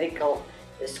medical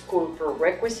school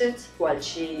prerequisites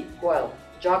while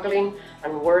juggling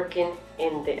and working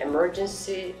in the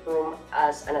emergency room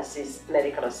as an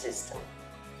medical assistant.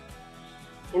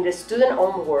 In the student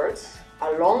own words,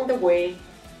 along the way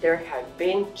there have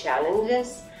been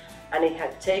challenges and it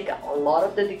had taken a lot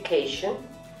of dedication,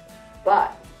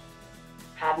 but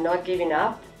have not given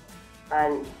up,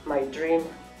 and my dream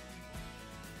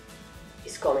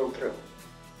is coming through.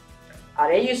 At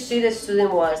AUC, the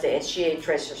student was the SGA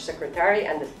Treasurer Secretary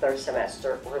and the third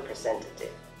semester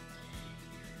representative.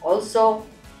 Also,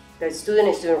 the student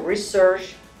is doing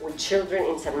research with children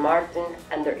in San Martin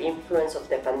and their influence of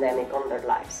the pandemic on their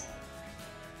lives.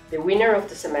 The winner of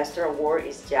the semester award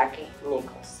is Jackie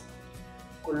Nichols.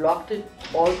 Good luck to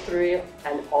all three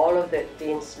and all of the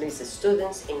Dean's List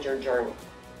students in your journey.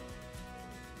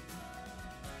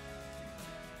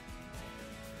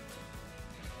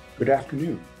 Good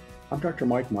afternoon. I'm Dr.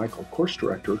 Mike Michael, Course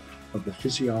Director of the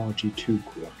Physiology 2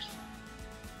 course.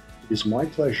 It is my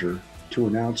pleasure to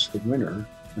announce the winner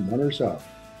and runners-up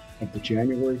of the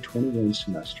January 21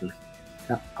 semester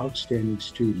Outstanding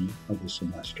Student of the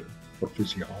Semester for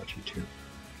Physiology 2.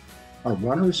 Our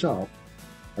runners-up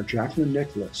are Jacqueline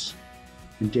Nicholas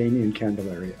and Damian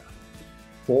Candelaria.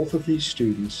 Both of these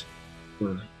students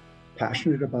were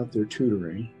passionate about their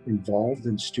tutoring, involved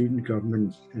in student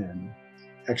government and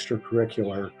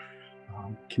extracurricular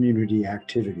community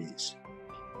activities,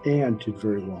 and did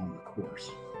very well in the course.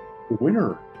 The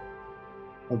winner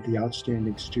of the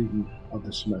Outstanding Student of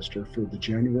the Semester for the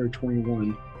January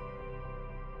 21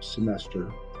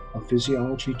 semester of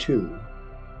Physiology 2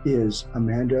 is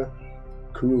Amanda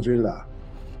Kuruvilla.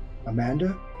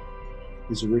 Amanda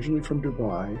is originally from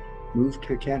Dubai, moved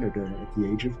to Canada at the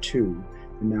age of 2,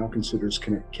 and now considers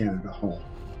Canada home.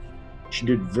 She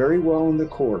did very well in the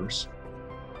course,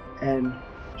 and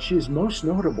she is most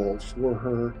notable for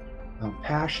her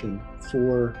passion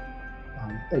for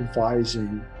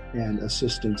advising and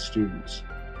assisting students.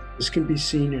 This can be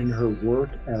seen in her work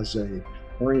as an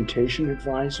orientation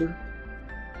advisor,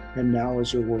 and now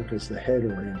as her work as the head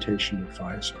orientation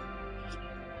advisor.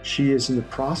 She is in the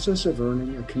process of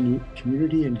earning a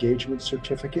community engagement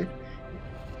certificate,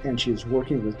 and she is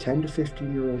working with 10 to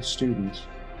 15-year-old students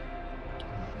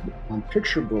on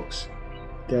picture books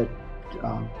that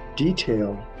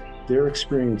detail their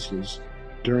experiences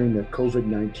during the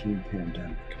COVID-19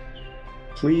 pandemic.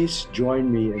 Please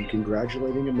join me in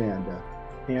congratulating Amanda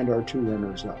and our 2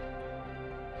 runners-up.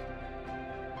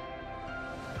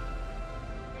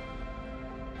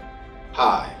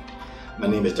 Hi, my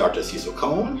name is Dr. Cecil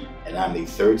Cohn, and I'm the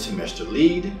 3rd semester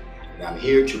lead, and I'm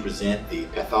here to present the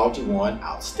Pathology 1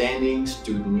 Outstanding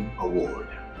Student Award.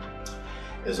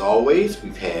 As always,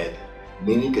 we've had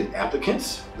many good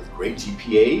applicants with great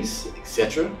GPAs,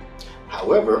 etc.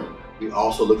 However, we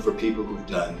also look for people who've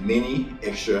done many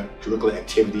extracurricular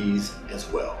activities as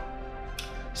well.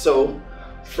 So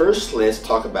first, let's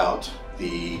talk about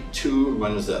the 2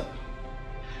 runners-up.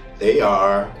 They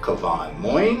are Kavan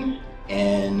Moin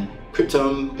and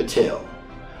Pritam Patel.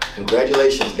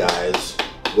 Congratulations, guys.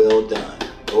 Well done.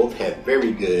 Both have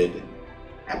very good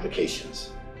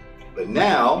applications. But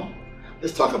now,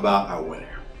 let's talk about our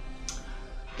winner.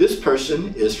 This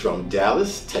person is from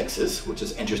Dallas, Texas, which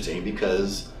is interesting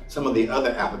because some of the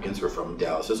other applicants were from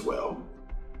Dallas as well.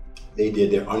 They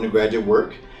did their undergraduate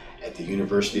work at the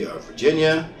University of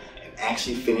Virginia and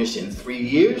actually finished in 3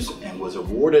 years and was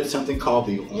awarded something called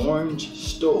the Orange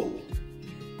Stole.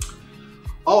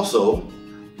 Also,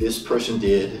 this person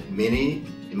did many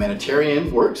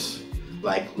humanitarian works,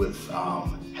 like with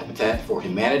Habitat for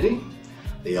Humanity.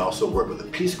 They also worked with the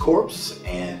Peace Corps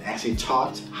and actually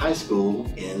taught high school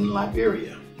in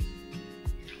Liberia.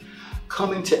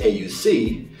 Coming to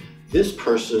AUC, this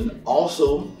person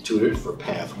also tutored for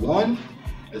Path 1,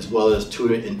 as well as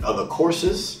tutored in other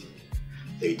courses.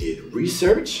 They did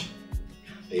research.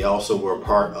 They also were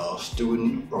part of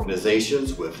student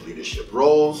organizations with leadership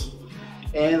roles,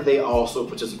 and they also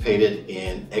participated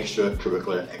in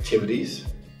extracurricular activities.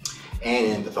 And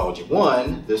in Pathology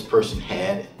 1, this person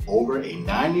had over a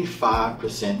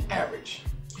 95% average.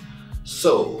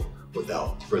 So,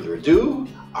 without further ado,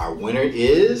 our winner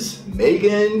is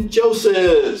Megan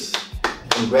Josephs.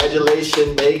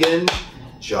 Congratulations, Megan.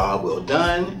 Job well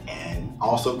done, and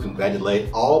also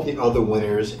congratulate all the other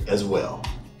winners as well.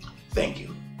 Thank you.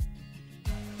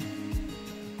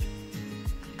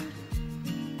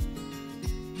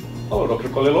 Hello, Dr.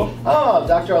 Colillo. Oh,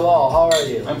 Dr. Alal, how are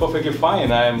you? I'm perfectly fine.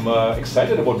 I'm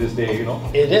excited about this day, you know.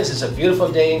 It is. It's a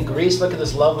beautiful day in Greece. Look at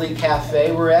this lovely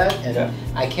cafe we're at, and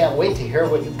I can't wait to hear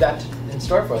what you've got in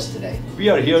store for us today. We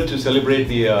are here to celebrate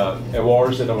the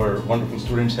awards that our wonderful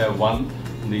students have won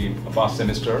in the past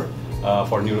semester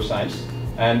for neuroscience.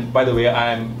 And by the way,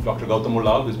 I am Dr. Gautam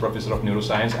Mulal, who is Professor of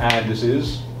Neuroscience, and this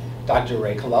is Dr.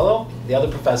 Ray Colello, the other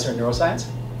professor in neuroscience.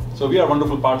 So we are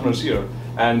wonderful partners here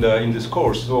and in this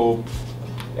course. So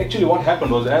actually what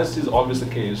happened was, as is always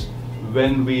the case,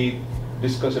 when we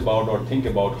discuss about or think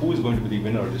about who is going to be the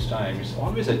winner this time, it's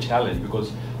always a challenge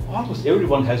because almost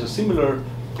everyone has a similar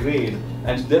grade,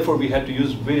 and therefore we had to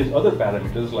use various other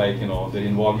parameters like their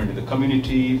involvement in the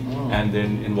community and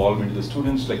then involvement in the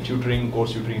students like tutoring,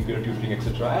 course tutoring, peer tutoring,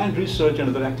 etc., and research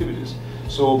and other activities.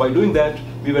 So by doing that,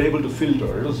 we were able to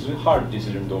filter. It was a hard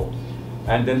decision though,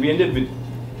 and then we ended with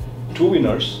 2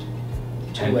 winners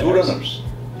and 2 runners.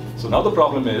 So now the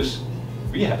problem is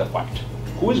we had a fight.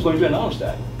 Who is going to announce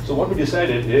that? So what we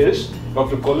decided is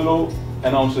Dr. Colello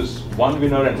announces 1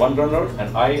 winner and 1 runner,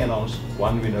 and I announce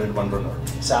 1 winner and 1 runner.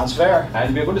 Sounds fair.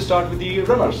 And we're going to start with the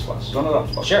runners first,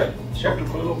 runner-ups first. Sure. Dr.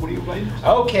 Colello, what do you like?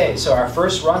 Okay, so our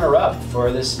first runner-up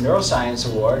for this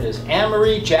neuroscience award is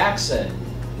Anne-Marie Jackson.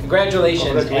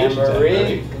 Congratulations,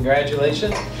 Anne-Marie.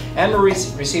 Congratulations. Anne-Marie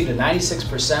received a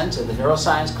 96% in the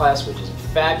neuroscience class, which is a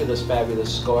fabulous,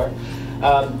 fabulous score.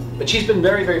 But she's been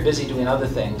very, very busy doing other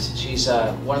things. She's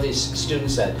one of these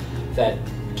students that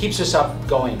keeps herself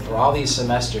going for all these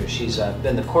semesters. She's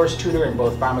been the course tutor in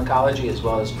both pharmacology as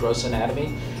well as gross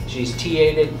anatomy. She's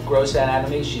TA'd gross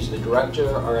anatomy. She's the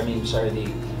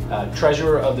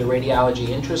treasurer of the radiology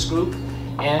interest group,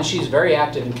 and she's very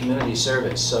active in community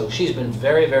service. So she's been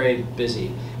very, very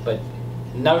busy, but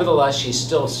nevertheless, she's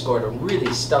still scored a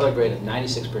really stellar grade of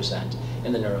 96%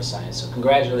 in the neuroscience. So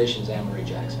congratulations, Anne-Marie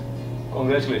Jackson.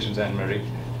 Congratulations, Anne-Marie.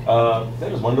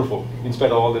 That was wonderful. In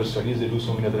spite of all their studies, they do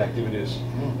so many other activities.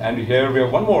 And here we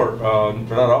have one more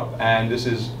runner-up, and this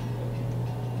is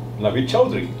Naveed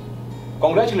Chowdhury.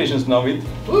 Congratulations, Naveed,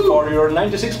 for your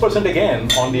 96% again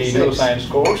on the neuroscience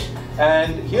course.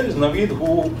 And here is Naveed,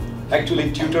 who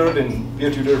actually tutored and peer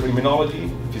tutored for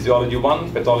immunology, physiology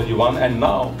 1, pathology 1, and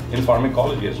now in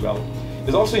pharmacology as well.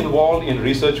 He's also involved in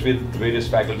research with various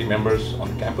faculty members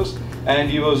on the campus, and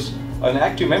he was an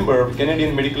active member of the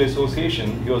Canadian Medical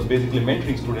Association. He was basically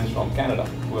mentoring students from Canada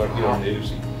who are here on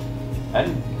AUC.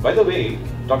 And by the way,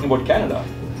 talking about Canada,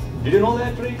 did you know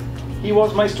that, Ray? He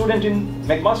was my student in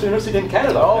McMaster University in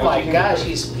Canada. Oh my gosh,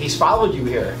 he's followed you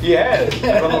here. He has.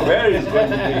 I don't know where he's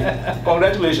going to be.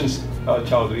 Congratulations,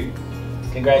 Chowdhury.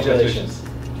 Congratulations.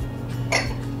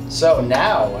 So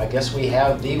now, I guess we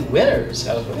have the winners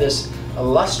of this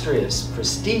illustrious,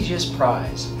 prestigious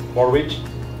prize. For which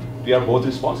we are both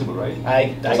responsible, right?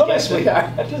 I guess we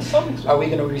are. At least some extent. Are we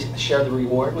going to share the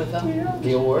reward with them? Yeah,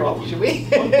 the award? Probably. Should we?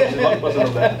 One person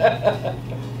of that.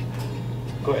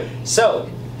 Go ahead. So,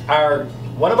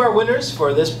 one of our winners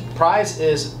for this prize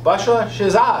is Bushra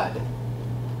Shehzad.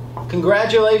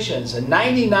 Congratulations, a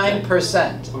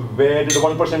 99%. Where did the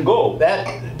 1% go?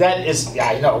 That is, yeah,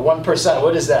 I know, 1%.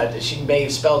 What is that? She may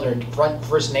have spelled her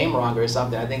first name wrong or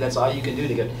something. I think that's all you can do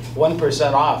to get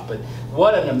 1% off. But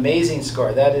what an amazing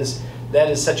score! That is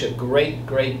such a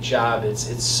great job.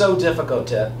 It's so difficult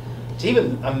to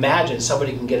even imagine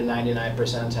somebody can get a 99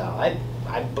 percentile.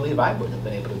 I believe I wouldn't have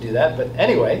been able to do that. But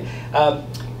anyway,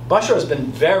 Bushra has been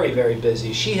very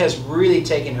busy. She has really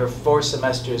taken her 4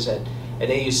 semesters at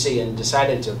AUC and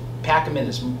decided to pack them in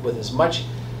with as much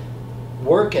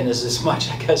work and as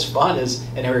much, I guess, fun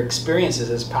and her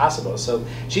experiences as possible. So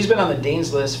she's been on the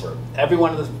Dean's list for every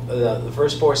one of the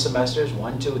first 4 semesters,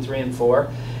 1, 2, 3, and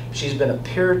 4. She's been a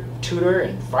peer tutor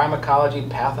in pharmacology,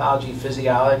 pathology,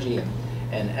 physiology,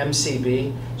 and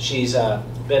MCB. She's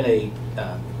been a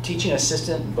teaching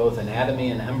assistant in both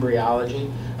anatomy and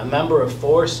embryology, a member of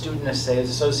 4 student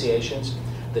associations,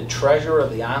 the treasurer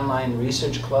of the online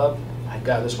research club. My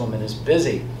God, this woman is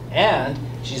busy. And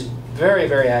she's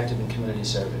very active in community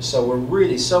service. So we're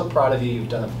really so proud of you. You've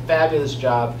done a fabulous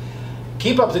job.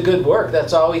 Keep up the good work.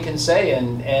 That's all we can say.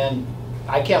 And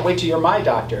I can't wait till you're my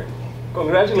doctor.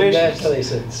 Congratulations.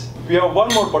 Congratulations. We have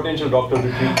one more potential doctor to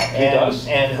treat us.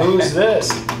 And who's this?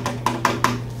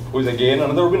 Who is again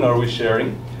another winner who is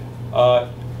sharing.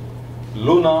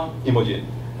 Luna Imogen.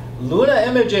 Luna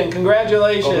Imogen,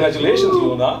 congratulations. Congratulations,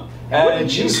 Luna. And what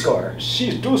did she score?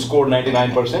 She too scored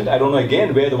 99%. I don't know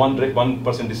again where the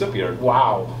 1% disappeared.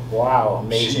 Wow,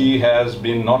 amazing. She has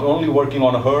been not only working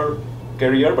on her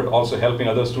career but also helping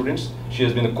other students. She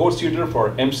has been a course tutor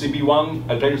for MCB1.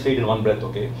 I'll try to say it in one breath,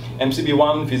 okay?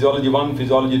 MCB1,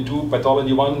 Physiology 2,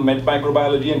 Pathology 1, Med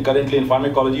Microbiology, and currently in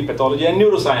Pharmacology, Pathology, and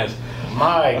Neuroscience.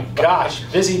 My gosh,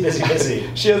 busy.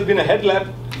 She has been a head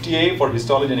lab TA for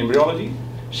Histology and Embryology.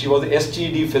 She was the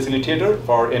SGD facilitator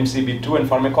for MCB2 and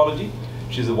Pharmacology.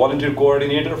 She's a volunteer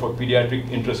coordinator for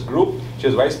Pediatric Interest Group. She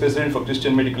is Vice President for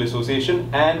Christian Medical Association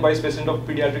and Vice President of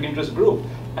Pediatric Interest Group.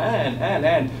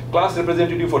 And class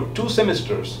representative for 2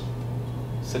 semesters.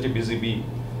 Such a busy bee.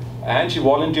 And she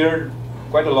volunteered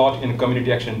quite a lot in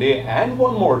Community Action Day. And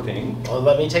one more thing. Well,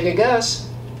 let me take a guess.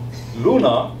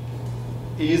 Luna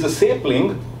is a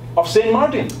sapling of St.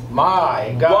 Martin.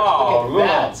 My God, wow, look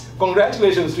at that.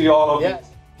 Congratulations to you all of you. Yes.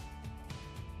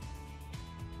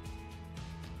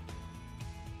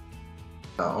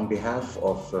 On behalf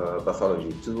of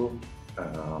Pathology 2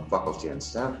 faculty and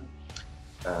staff,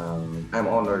 I'm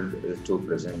honored to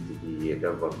present the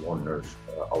Delbert Warner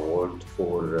Award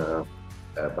for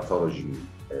Pathology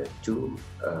 2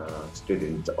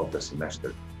 student of the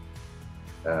semester.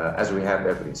 As we have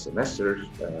every semester,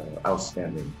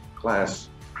 outstanding class,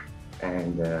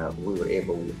 and we were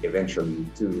able eventually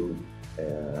to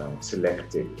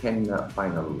select 10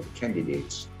 final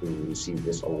candidates to receive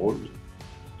this award.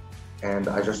 And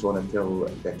I just want to tell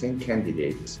the 10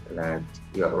 candidates that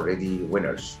you are already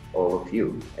winners, all of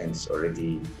you, and it's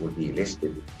already will be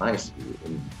listed nicely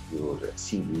in your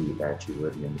CV that you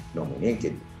were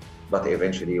nominated, but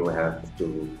eventually you have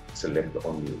to select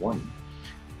only one.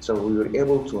 So we were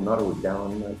able to narrow it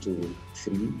down to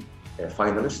 3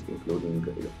 finalists, including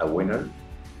a winner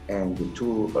and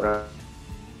 2 runners.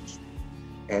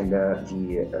 And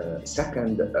the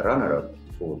second runner-up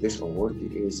for this award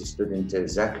is student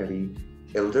Zachary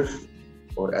Elder,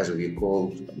 or as we call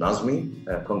Nazmi.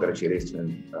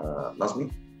 Congratulations,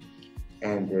 Nazmi.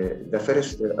 And the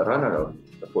first runner-up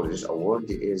for this award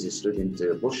is student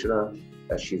Bushra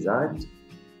Shezad.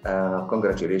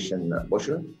 Congratulations,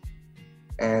 Bushra.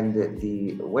 And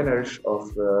the winners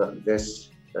of this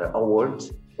award,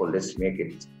 or let's make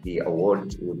it the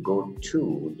award would go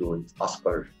to do it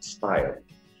Oscar style.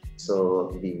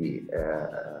 So the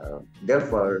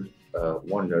Delbert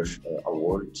Warner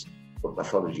Award for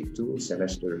Pathology 2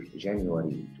 semester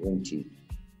January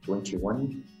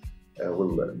 2021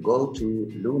 will go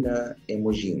to Luna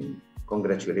Emogene.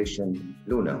 Congratulations,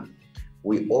 Luna.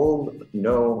 We all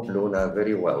know Luna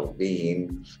very well,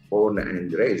 being born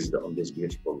and raised on this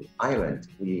beautiful island.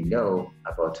 We know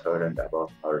about her and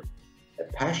about her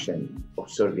passion of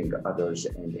serving others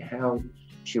and how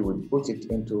she would put it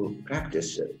into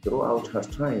practice throughout her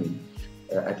time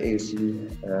at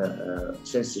AUC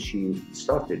since she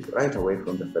started right away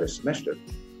from the first semester.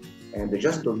 And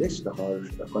just to list her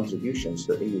contributions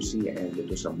to AUC and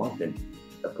to St. Martin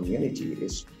community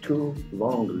is too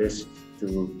long list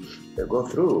to go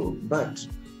through, but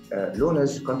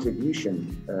Luna's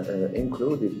contribution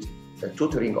included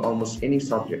tutoring almost any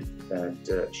subject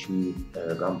that she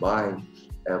gone by,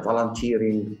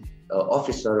 volunteering,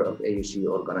 officer of AUC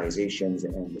organizations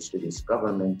and the students'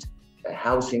 government,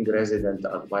 housing resident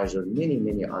advisor,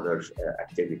 many other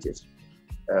activities.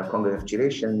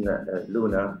 Congratulations,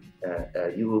 Luna.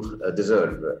 You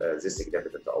deserve this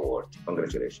significant award.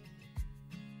 Congratulations.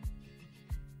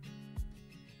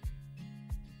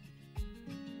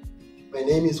 My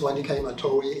name is Wandika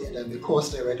Imatowi, and I'm the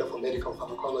course director for medical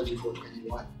pharmacology for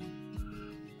 21.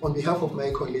 On behalf of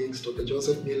my colleagues, Dr.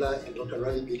 Joseph Miller and Dr.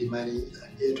 Ravi Bilimani,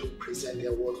 I'm here to present the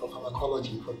award for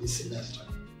pharmacology for this semester.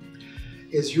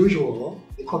 As usual,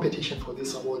 the competition for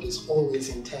this award is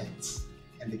always intense,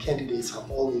 and the candidates are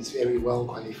always very well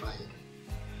qualified.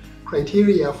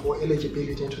 Criteria for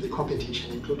eligibility into the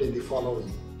competition included the following: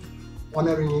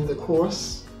 honoring in the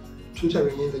course,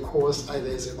 tutoring in the course either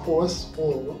as a course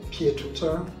or peer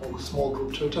tutor or small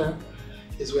group tutor,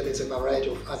 as well as a variety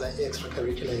of other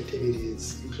extracurricular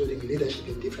activities, including leadership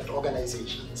in different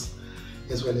organizations,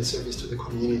 as well as service to the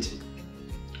community.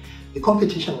 The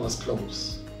competition was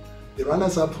close. The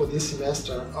runners-up for this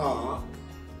semester are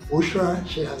Bushra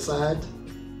Shehazad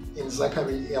and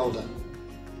Zachary Elder.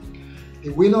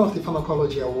 The winner of the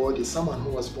Pharmacology Award is someone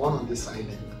who was born on this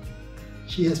island.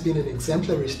 She has been an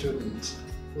exemplary student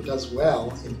who does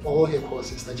well in all her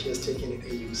courses that she has taken at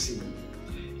AUC.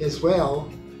 As well,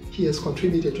 he has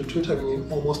contributed to tutoring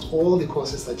in almost all the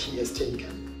courses that she has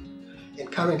taken, and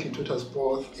currently tutors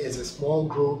both as a small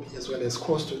group as well as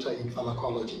course tutor in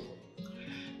pharmacology.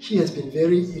 She has been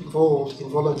very involved in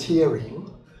volunteering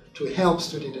to help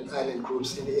student and island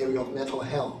groups in the area of mental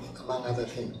health, among other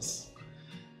things.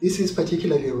 This is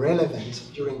particularly relevant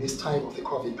during this time of the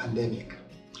COVID pandemic.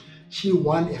 She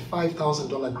won a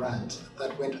 $5,000 grant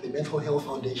that went to the Mental Health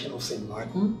Foundation of St.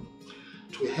 Martin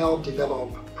to help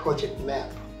develop Project MAP,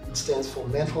 which stands for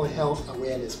Mental Health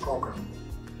Awareness Program.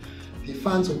 The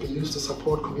funds will be used to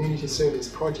support community service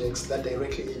projects that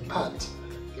directly impact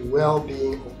the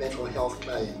well-being of mental health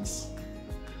clients.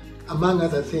 Among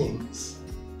other things,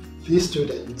 these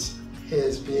students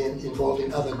has been involved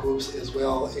in other groups as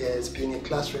well as being a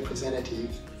class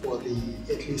representative for at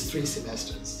least 3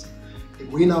 semesters. The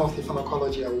winner of the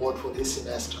Pharmacology Award for this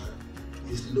semester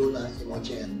is Luna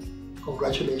Imogen.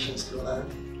 Congratulations, Luna,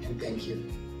 and thank you.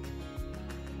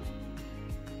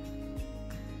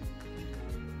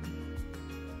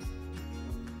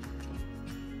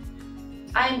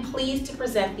 I am pleased to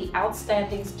present the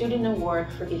Outstanding Student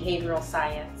Award for Behavioral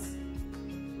Science.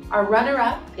 Our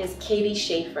runner-up is Katie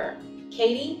Schaefer.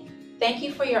 Katie, thank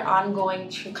you for your ongoing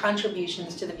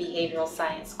contributions to the Behavioral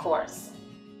Science course.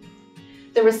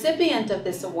 The recipient of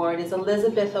this award is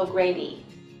Elizabeth O'Grady.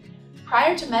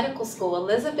 Prior to medical school,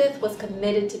 Elizabeth was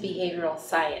committed to behavioral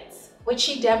science, which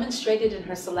she demonstrated in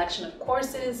her selection of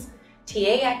courses,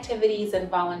 TA activities, and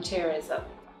volunteerism.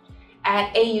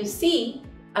 At AUC,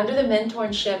 under the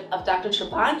mentorship of Dr.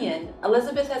 Trebanyan,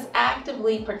 Elizabeth has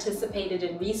actively participated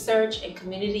in research and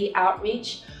community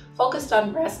outreach focused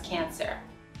on breast cancer.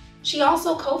 She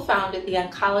also co-founded the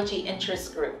Oncology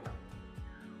Interest Group.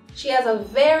 She has a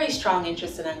very strong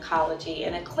interest in oncology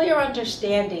and a clear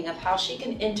understanding of how she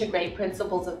can integrate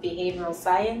principles of behavioral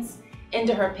science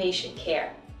into her patient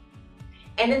care.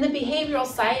 And in the behavioral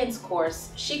science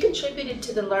course, she contributed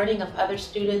to the learning of other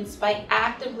students by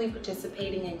actively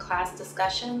participating in class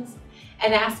discussions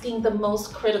and asking the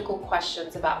most critical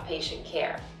questions about patient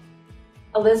care.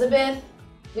 Elizabeth,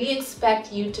 we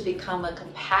expect you to become a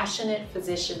compassionate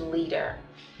physician leader,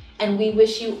 and we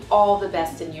wish you all the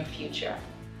best in your future.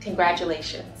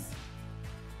 Congratulations.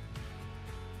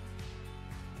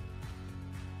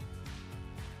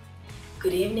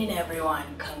 Good evening, everyone.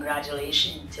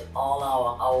 Congratulations to all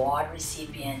our award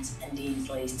recipients and Dean's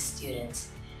List students.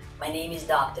 My name is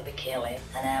Dr. Bekele,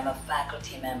 and I am a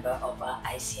faculty member of our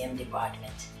ICM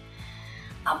department.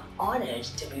 I'm honored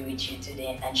to be with you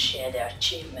today and share the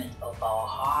achievement of our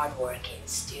hard-working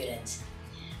students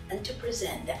and to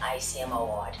present the ICM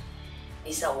Award.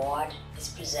 This award is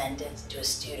presented to a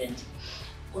student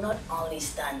who not only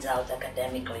stands out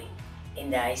academically in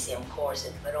the ICM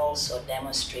courses, but also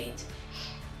demonstrates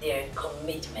their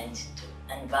commitment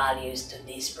and values to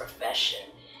this profession.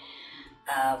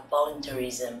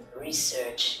 Volunteerism,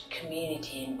 research,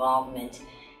 community involvement,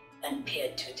 and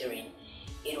peer tutoring.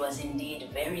 It was indeed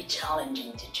very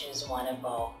challenging to choose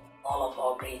all of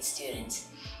our great students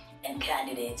and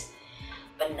candidates,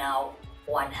 but now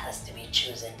one has to be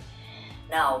chosen.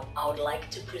 Now, I would like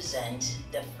to present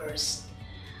the first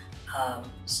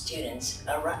students,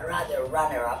 rather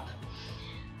runner-up,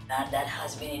 that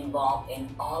has been involved in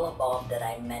all above that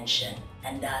I mentioned,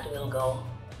 and that will go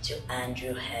to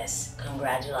Andrew Hess.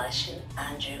 Congratulations,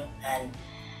 Andrew, and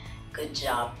good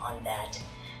job on that.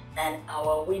 And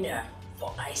our winner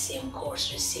for ICM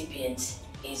course recipients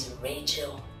is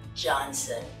Rachel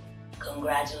Johnson.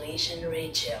 Congratulations,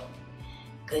 Rachel.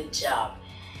 Good job.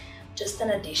 Just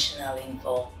an additional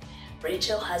info,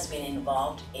 Rachel has been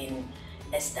involved in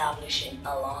establishing,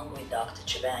 along with Dr.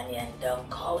 Trebanyan, the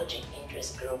Oncology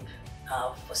Interest Group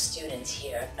for students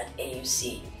here at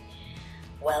AUC.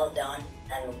 Well done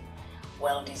and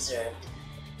well deserved.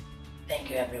 Thank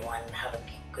you, everyone, and have a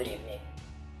good evening.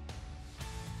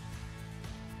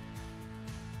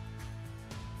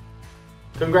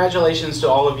 Congratulations to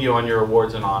all of you on your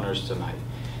awards and honors tonight.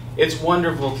 It's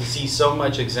wonderful to see so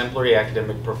much exemplary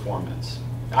academic performance.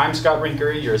 I'm Scott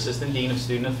Rinkery, your Assistant Dean of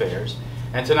Student Affairs,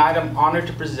 and tonight I'm honored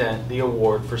to present the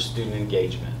award for student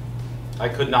engagement. I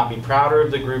could not be prouder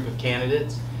of the group of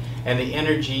candidates and the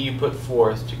energy you put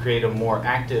forth to create a more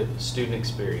active student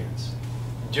experience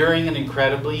during an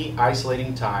incredibly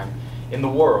isolating time in the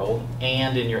world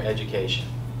and in your education.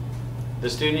 The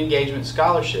Student Engagement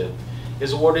Scholarship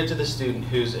is awarded to the student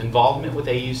whose involvement with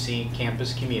AUC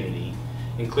campus community,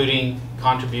 including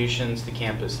contributions to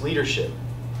campus leadership,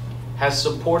 has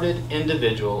supported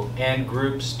individual and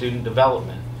group student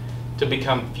development to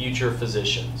become future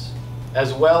physicians,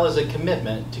 as well as a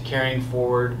commitment to carrying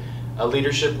forward a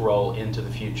leadership role into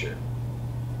the future.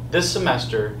 This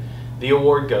semester, the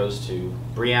award goes to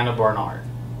Brianna Barnard.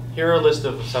 Here are a list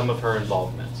of some of her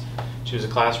involvements. She was a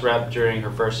class rep during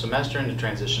her first semester and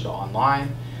transitioned to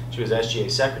online. She was SGA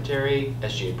Secretary,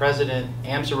 SGA President,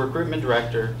 AMSA Recruitment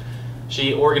Director.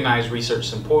 She organized research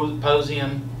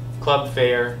symposium, club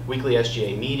fair, weekly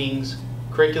SGA meetings,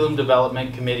 curriculum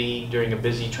development committee during a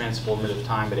busy transformative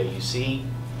time at AUC,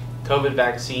 COVID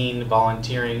vaccine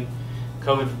volunteering,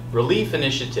 COVID relief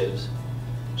initiatives.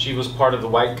 She was part of the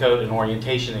white coat and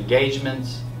orientation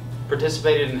engagements,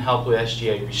 participated in help with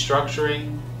SGA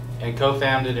restructuring, and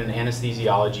co-founded an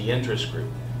anesthesiology interest group.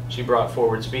 She brought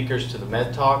forward speakers to the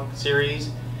Med Talk series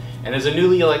and is a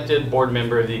newly elected board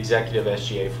member of the Executive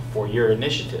SGA for 4-year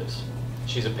initiatives.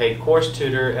 She's a paid course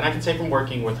tutor, and I can say from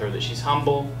working with her that she's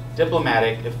humble,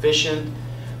 diplomatic, efficient,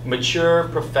 mature,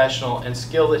 professional, and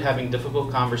skilled at having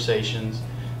difficult conversations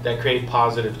that create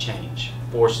positive change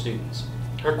for students.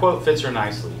 Her quote fits her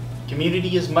nicely.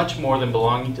 Community is much more than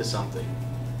belonging to something.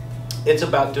 It's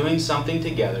about doing something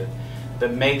together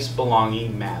that makes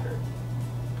belonging matter.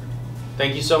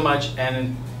 Thank you so much,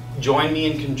 and join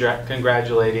me in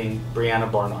congratulating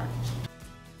Brianna Barnard.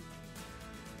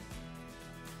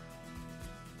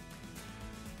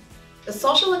 The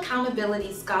Social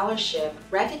Accountability Scholarship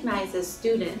recognizes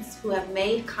students who have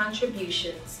made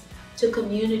contributions to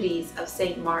communities of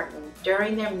St. Martin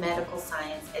during their medical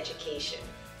science education.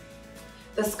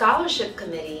 The Scholarship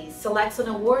Committee selects an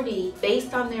awardee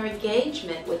based on their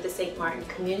engagement with the St. Martin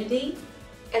community,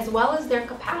 as well as their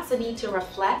capacity to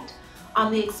reflect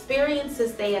on the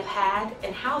experiences they have had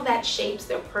and how that shapes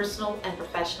their personal and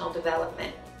professional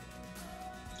development.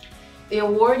 The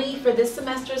awardee for this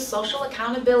semester's Social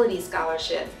Accountability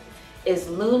Scholarship is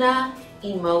Luna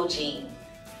Emoji.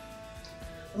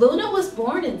 Luna was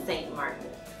born in St. Martin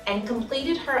and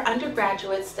completed her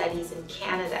undergraduate studies in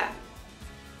Canada.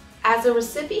 As a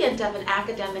recipient of an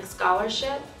academic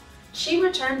scholarship, she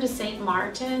returned to St.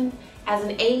 Martin as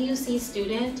an AUC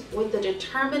student with the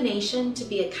determination to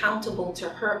be accountable to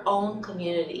her own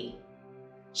community.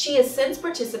 She has since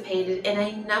participated in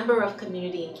a number of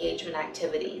community engagement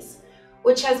activities,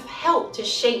 which has helped to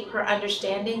shape her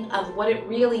understanding of what it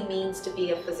really means to be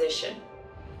a physician.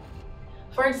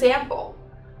 For example,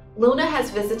 Luna has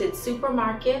visited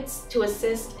supermarkets to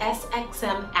assist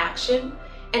SXM Action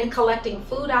in collecting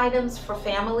food items for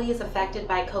families affected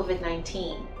by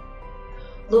COVID-19.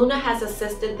 Luna has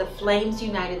assisted the Flames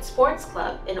United Sports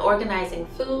Club in organizing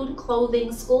food,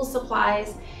 clothing, school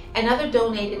supplies, and other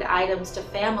donated items to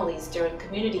families during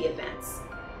community events.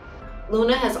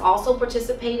 Luna has also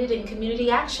participated in Community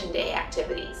Action Day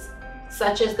activities,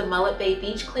 such as the Mullet Bay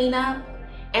Beach cleanup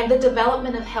and the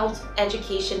development of health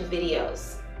education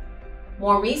videos.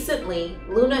 More recently,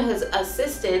 Luna has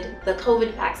assisted the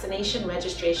COVID vaccination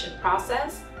registration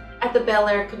process at the Bel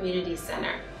Air Community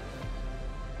Center.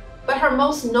 But her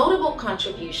most notable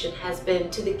contribution has been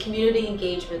to the Community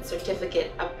Engagement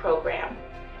Certificate of Program,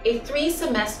 a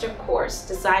 3-semester course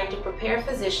designed to prepare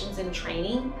physicians in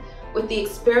training with the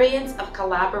experience of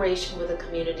collaboration with a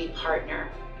community partner.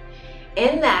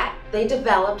 In that, they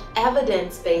developed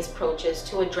evidence-based approaches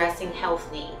to addressing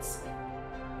health needs.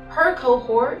 Her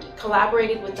cohort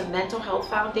collaborated with the Mental Health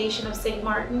Foundation of St.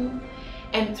 Martin,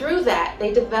 and through that,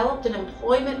 they developed an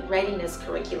employment readiness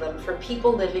curriculum for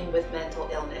people living with mental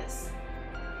illness.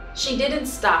 She didn't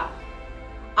stop.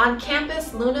 On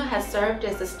campus, Luna has served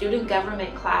as the student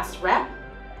government class rep,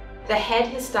 the head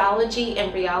histology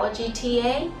embryology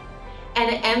TA, and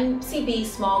an MCB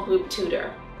small group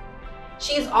tutor.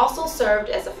 She has also served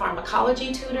as a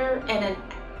pharmacology tutor and an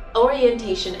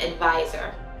orientation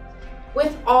advisor.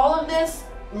 With all of this,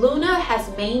 Luna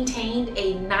has maintained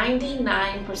a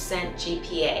 99%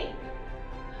 GPA.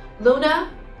 Luna,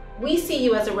 we see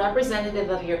you as a representative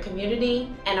of your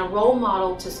community and a role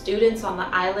model to students on the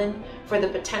island for the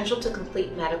potential to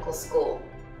complete medical school.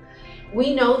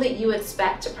 We know that you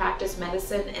expect to practice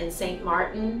medicine in St.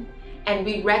 Martin, and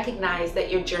we recognize that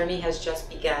your journey has just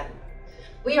begun.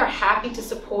 We are happy to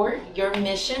support your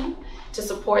mission to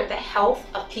support the health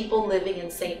of people living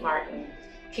in St. Martin.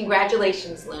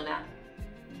 Congratulations, Luna.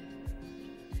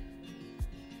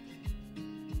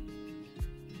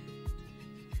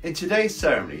 In today's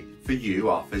ceremony, for you,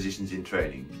 our physicians in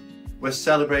training, we're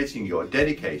celebrating your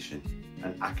dedication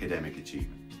and academic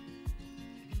achievement.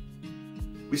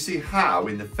 We see how,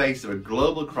 in the face of a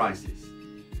global crisis,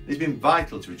 it's been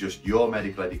vital to adjust your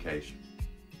medical education.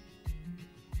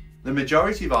 The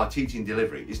majority of our teaching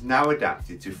delivery is now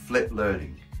adapted to flipped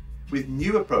learning, with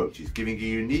new approaches giving a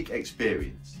unique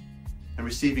experience and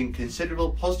receiving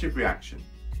considerable positive reaction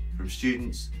from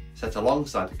students set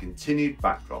alongside the continued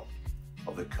backdrop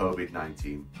of the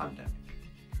COVID-19 pandemic.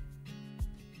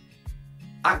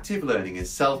 Active learning and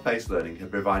self-paced learning have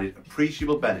provided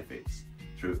appreciable benefits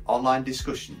through online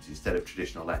discussions instead of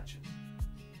traditional lectures,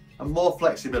 and more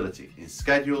flexibility in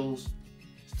schedules,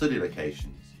 study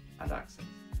locations and access.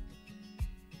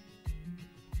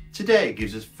 Today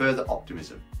gives us further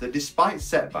optimism that despite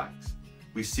setbacks,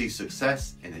 we see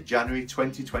success in the January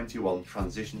 2021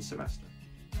 transition semester,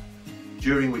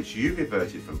 during which you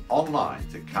reverted from online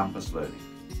to campus learning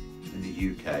in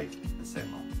the UK and St.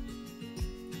 Martin.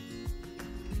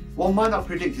 One might not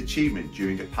predict achievement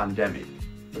during a pandemic,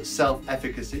 but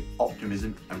self-efficacy,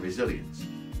 optimism and resilience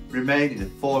remain in the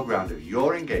foreground of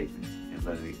your engagement in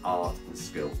learning the art and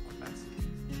skill of medicine.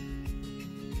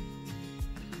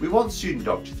 We want student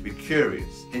doctors to be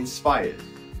curious, inspired,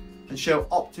 and show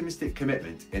optimistic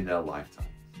commitment in their lifetime.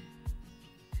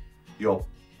 Your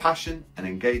passion and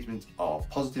engagement are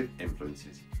positive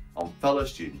influences on fellow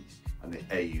students and the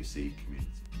AUC community.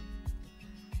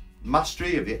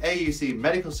 Mastery of the AUC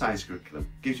medical science curriculum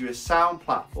gives you a sound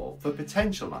platform for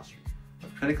potential mastery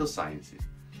of clinical sciences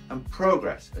and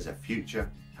progress as a future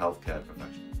healthcare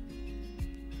professional.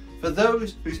 For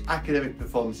those whose academic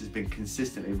performance has been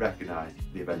consistently recognised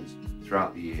at the events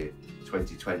throughout the year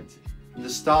 2020, from the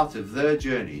start of their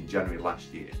journey in January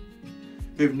last year,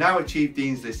 who have now achieved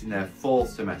Dean's List in their 4th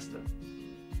semester,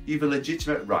 you have a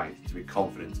legitimate right to be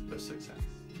confident of success.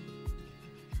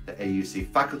 The AUC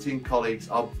faculty and colleagues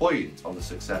are buoyant on the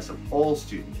success of all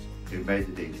students who made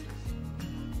the Dean's List,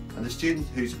 and the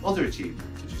students whose other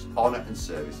achievements, such as honour and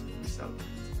service, we celebrate.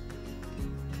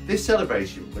 This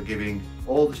celebration, we're giving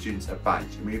all the students a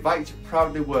badge, and we invite you to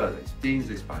proudly wear this Dean's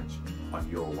List badge on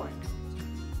your white coat.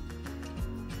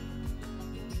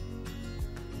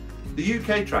 The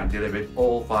UK track delivered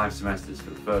all 5 semesters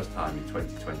for the first time in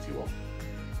 2021.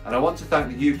 And I want to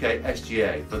thank the UK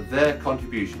SGA for their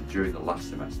contribution during the last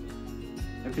semester.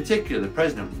 In particular, the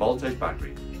President Baltej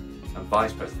Bagri and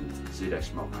Vice President Sidesh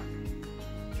Mohak.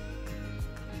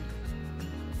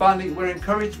 Finally, we're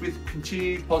encouraged with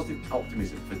continued positive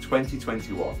optimism for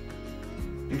 2021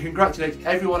 and congratulate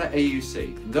everyone at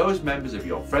AUC and those members of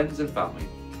your friends and family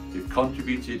who've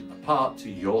contributed a part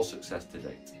to your success to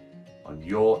date on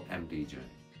your MD journey.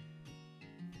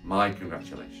 My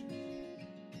congratulations.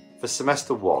 For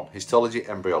Semester 1, Histology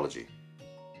Embryology,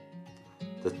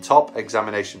 the top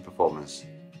examination performance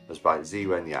was by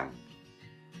Ziwen Yang,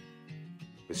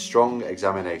 with strong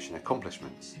examination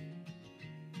accomplishments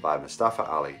by Mustafa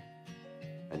Ali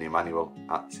and Emmanuel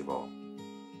Atzibor.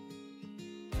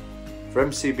 For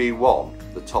MCB 1,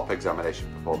 the top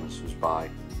examination performance was by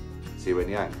Ziwen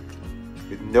Yang,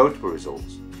 with notable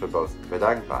results for both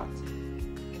Vedang Bhatt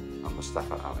and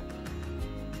Mustafa Ali.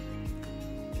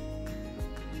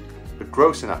 For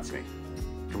Gross Anatomy,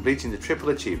 completing the triple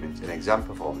achievement in exam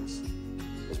performance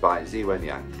was by Ziwen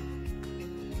Yang,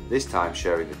 this time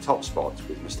sharing the top spot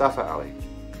with Mustafa Ali,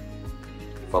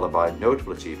 followed by a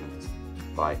notable achievement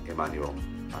by Emmanuel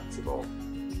Atzibor.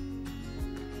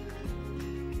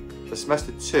 For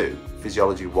Semester 2,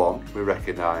 Physiology 1, we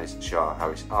recognise Shah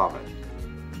Harris Ahmed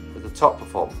with the top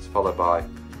performance, followed by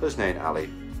Husnain Ali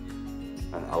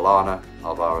and Alana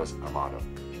Alvarez Amado.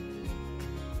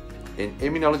 In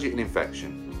Immunology and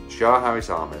Infection, Shah Harris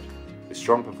Ahmed with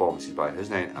strong performances by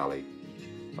Husnain Ali,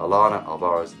 Alana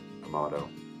Alvarez Amado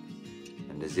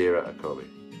and Nazira Akobi.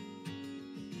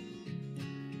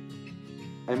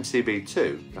 MCB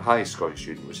 2, the highest scoring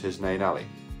student was Husnain Ali,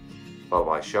 followed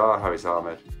by Shah Harris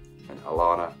Ahmed and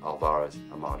Alana Alvarez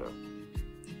Amado.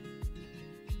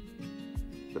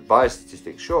 The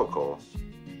Biostatistics short course,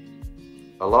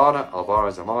 Alana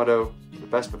Alvarez Amado with the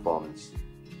best performance,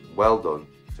 well done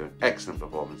to an excellent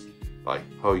performance by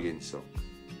Ho Yin Sung.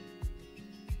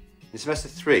 In Semester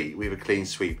 3, we have a clean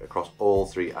sweep across all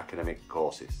 3 academic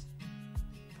courses.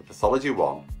 For Pathology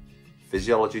 1,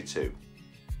 Physiology 2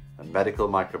 and Medical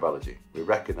Microbiology, we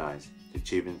recognise the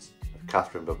achievements of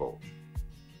Catherine Babolj.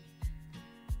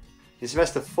 In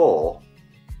Semester 4,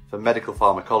 for Medical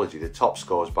Pharmacology, the top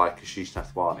score was by Kashish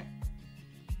Nathwani.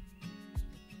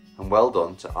 And well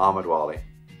done to Ahmed Wali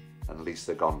and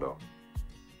Lisa Gondo.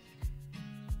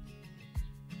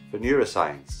 For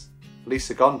Neuroscience,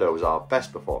 Lisa Gondo was our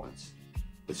best performance,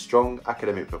 with strong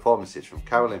academic performances from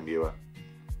Carolyn Muir,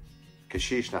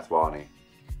 Kashish Nathwani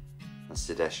and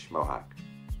Sidesh Mohak.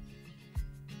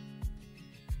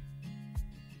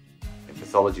 In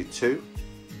Pathology 2,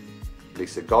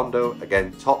 Lisa Gondo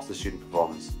again tops the student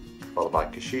performance, followed by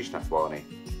Kashish Nathwani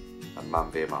and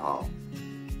Manveer Mahal.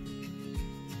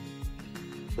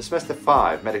 For Semester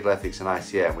 5, Medical Ethics and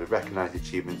ICM, we recognise the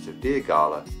achievements of Dia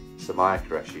Gala, Samaya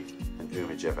Qureshi and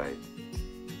Uma Javed.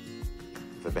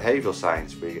 For Behavioural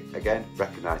Science, we again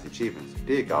recognise the achievements of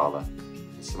Dia Gala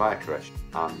and Samaya Qureshi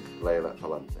and Leila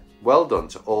Palante. Well done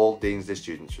to all Dean's List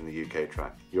students from the UK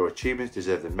track. Your achievements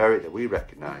deserve the merit that we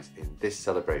recognise in this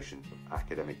celebration of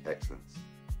academic excellence.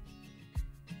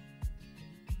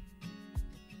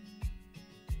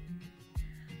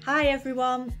 Hi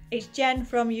everyone, it's Jen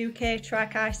from UK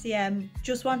Track ICM.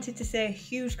 Just wanted to say a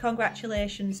huge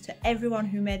congratulations to everyone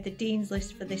who made the Dean's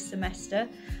List for this semester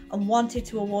and wanted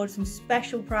to award some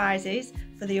special prizes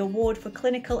for the Award for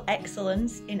Clinical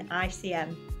Excellence in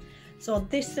ICM. So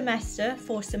this semester,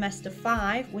 for Semester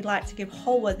 5, we'd like to give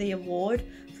Hoa the award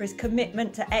for his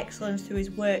commitment to excellence through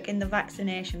his work in the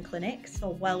vaccination clinic, so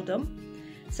well done.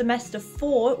 Semester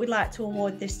 4, we'd like to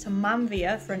award this to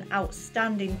Manvia for an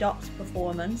outstanding DOPS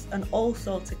performance, and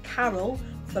also to Carol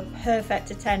for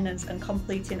perfect attendance and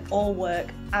completing all work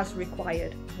as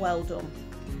required. Well done.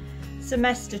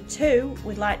 Semester 2,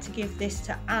 we'd like to give this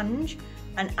to Ange,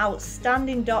 an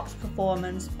outstanding DOPS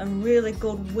performance and really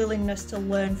good willingness to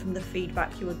learn from the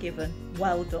feedback you were given.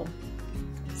 Well done.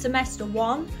 Semester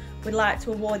 1, we'd like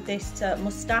to award this to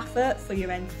Mustafa for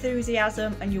your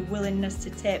enthusiasm and your willingness to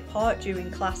take part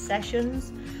during class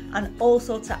sessions, and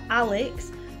also to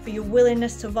Alex for your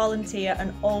willingness to volunteer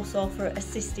and also for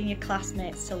assisting your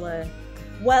classmates to learn.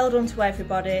 Well done to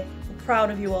everybody. We're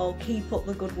proud of you all. Keep up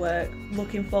the good work.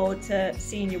 Looking forward to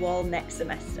seeing you all next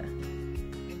semester.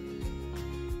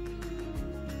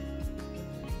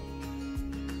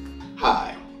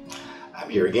 Hi, I'm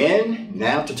here again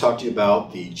now to talk to you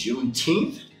about the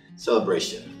Juneteenth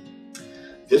celebration.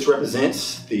 This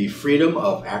represents the freedom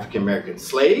of African American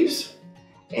slaves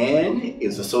and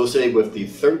is associated with the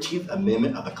 13th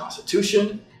Amendment of the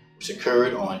Constitution, which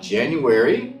occurred on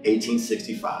January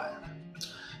 1865.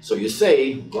 So you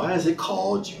say, why is it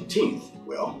called Juneteenth?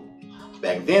 Well,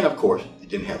 back then, of course, they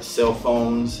didn't have cell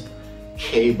phones,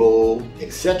 cable,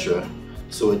 etc.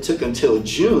 So it took until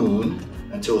June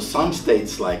until some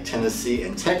states like Tennessee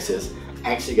and Texas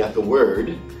actually got the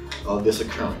word of this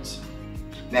occurrence.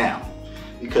 Now,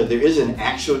 because there is an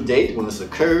actual date when this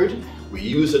occurred, we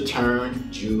use the term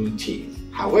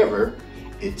Juneteenth. However,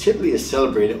 it typically is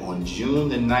celebrated on June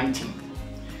the 19th.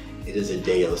 It is a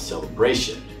day of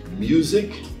celebration,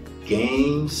 music,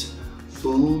 games,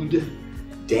 food,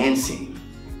 dancing,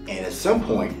 and at some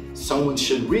point, someone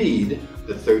should read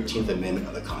the 13th Amendment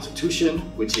of the Constitution,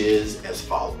 which is as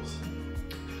follows.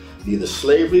 Neither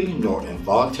slavery nor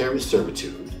involuntary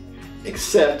servitude,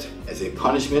 except as a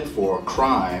punishment for a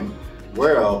crime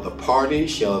whereof the party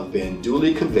shall have been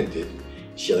duly convicted,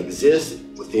 shall exist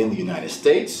within the United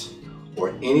States or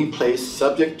any place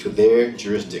subject to their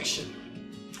jurisdiction.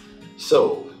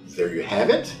 So, there you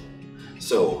have it.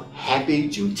 So, happy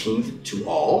Juneteenth to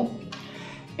all.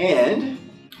 And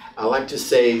I'd like to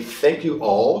say thank you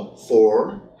all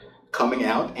for coming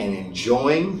out and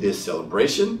enjoying this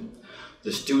celebration.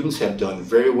 The students have done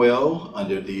very well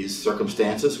under these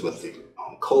circumstances with the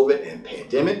COVID and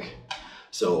pandemic.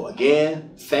 So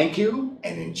again, thank you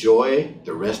and enjoy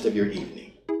the rest of your evening.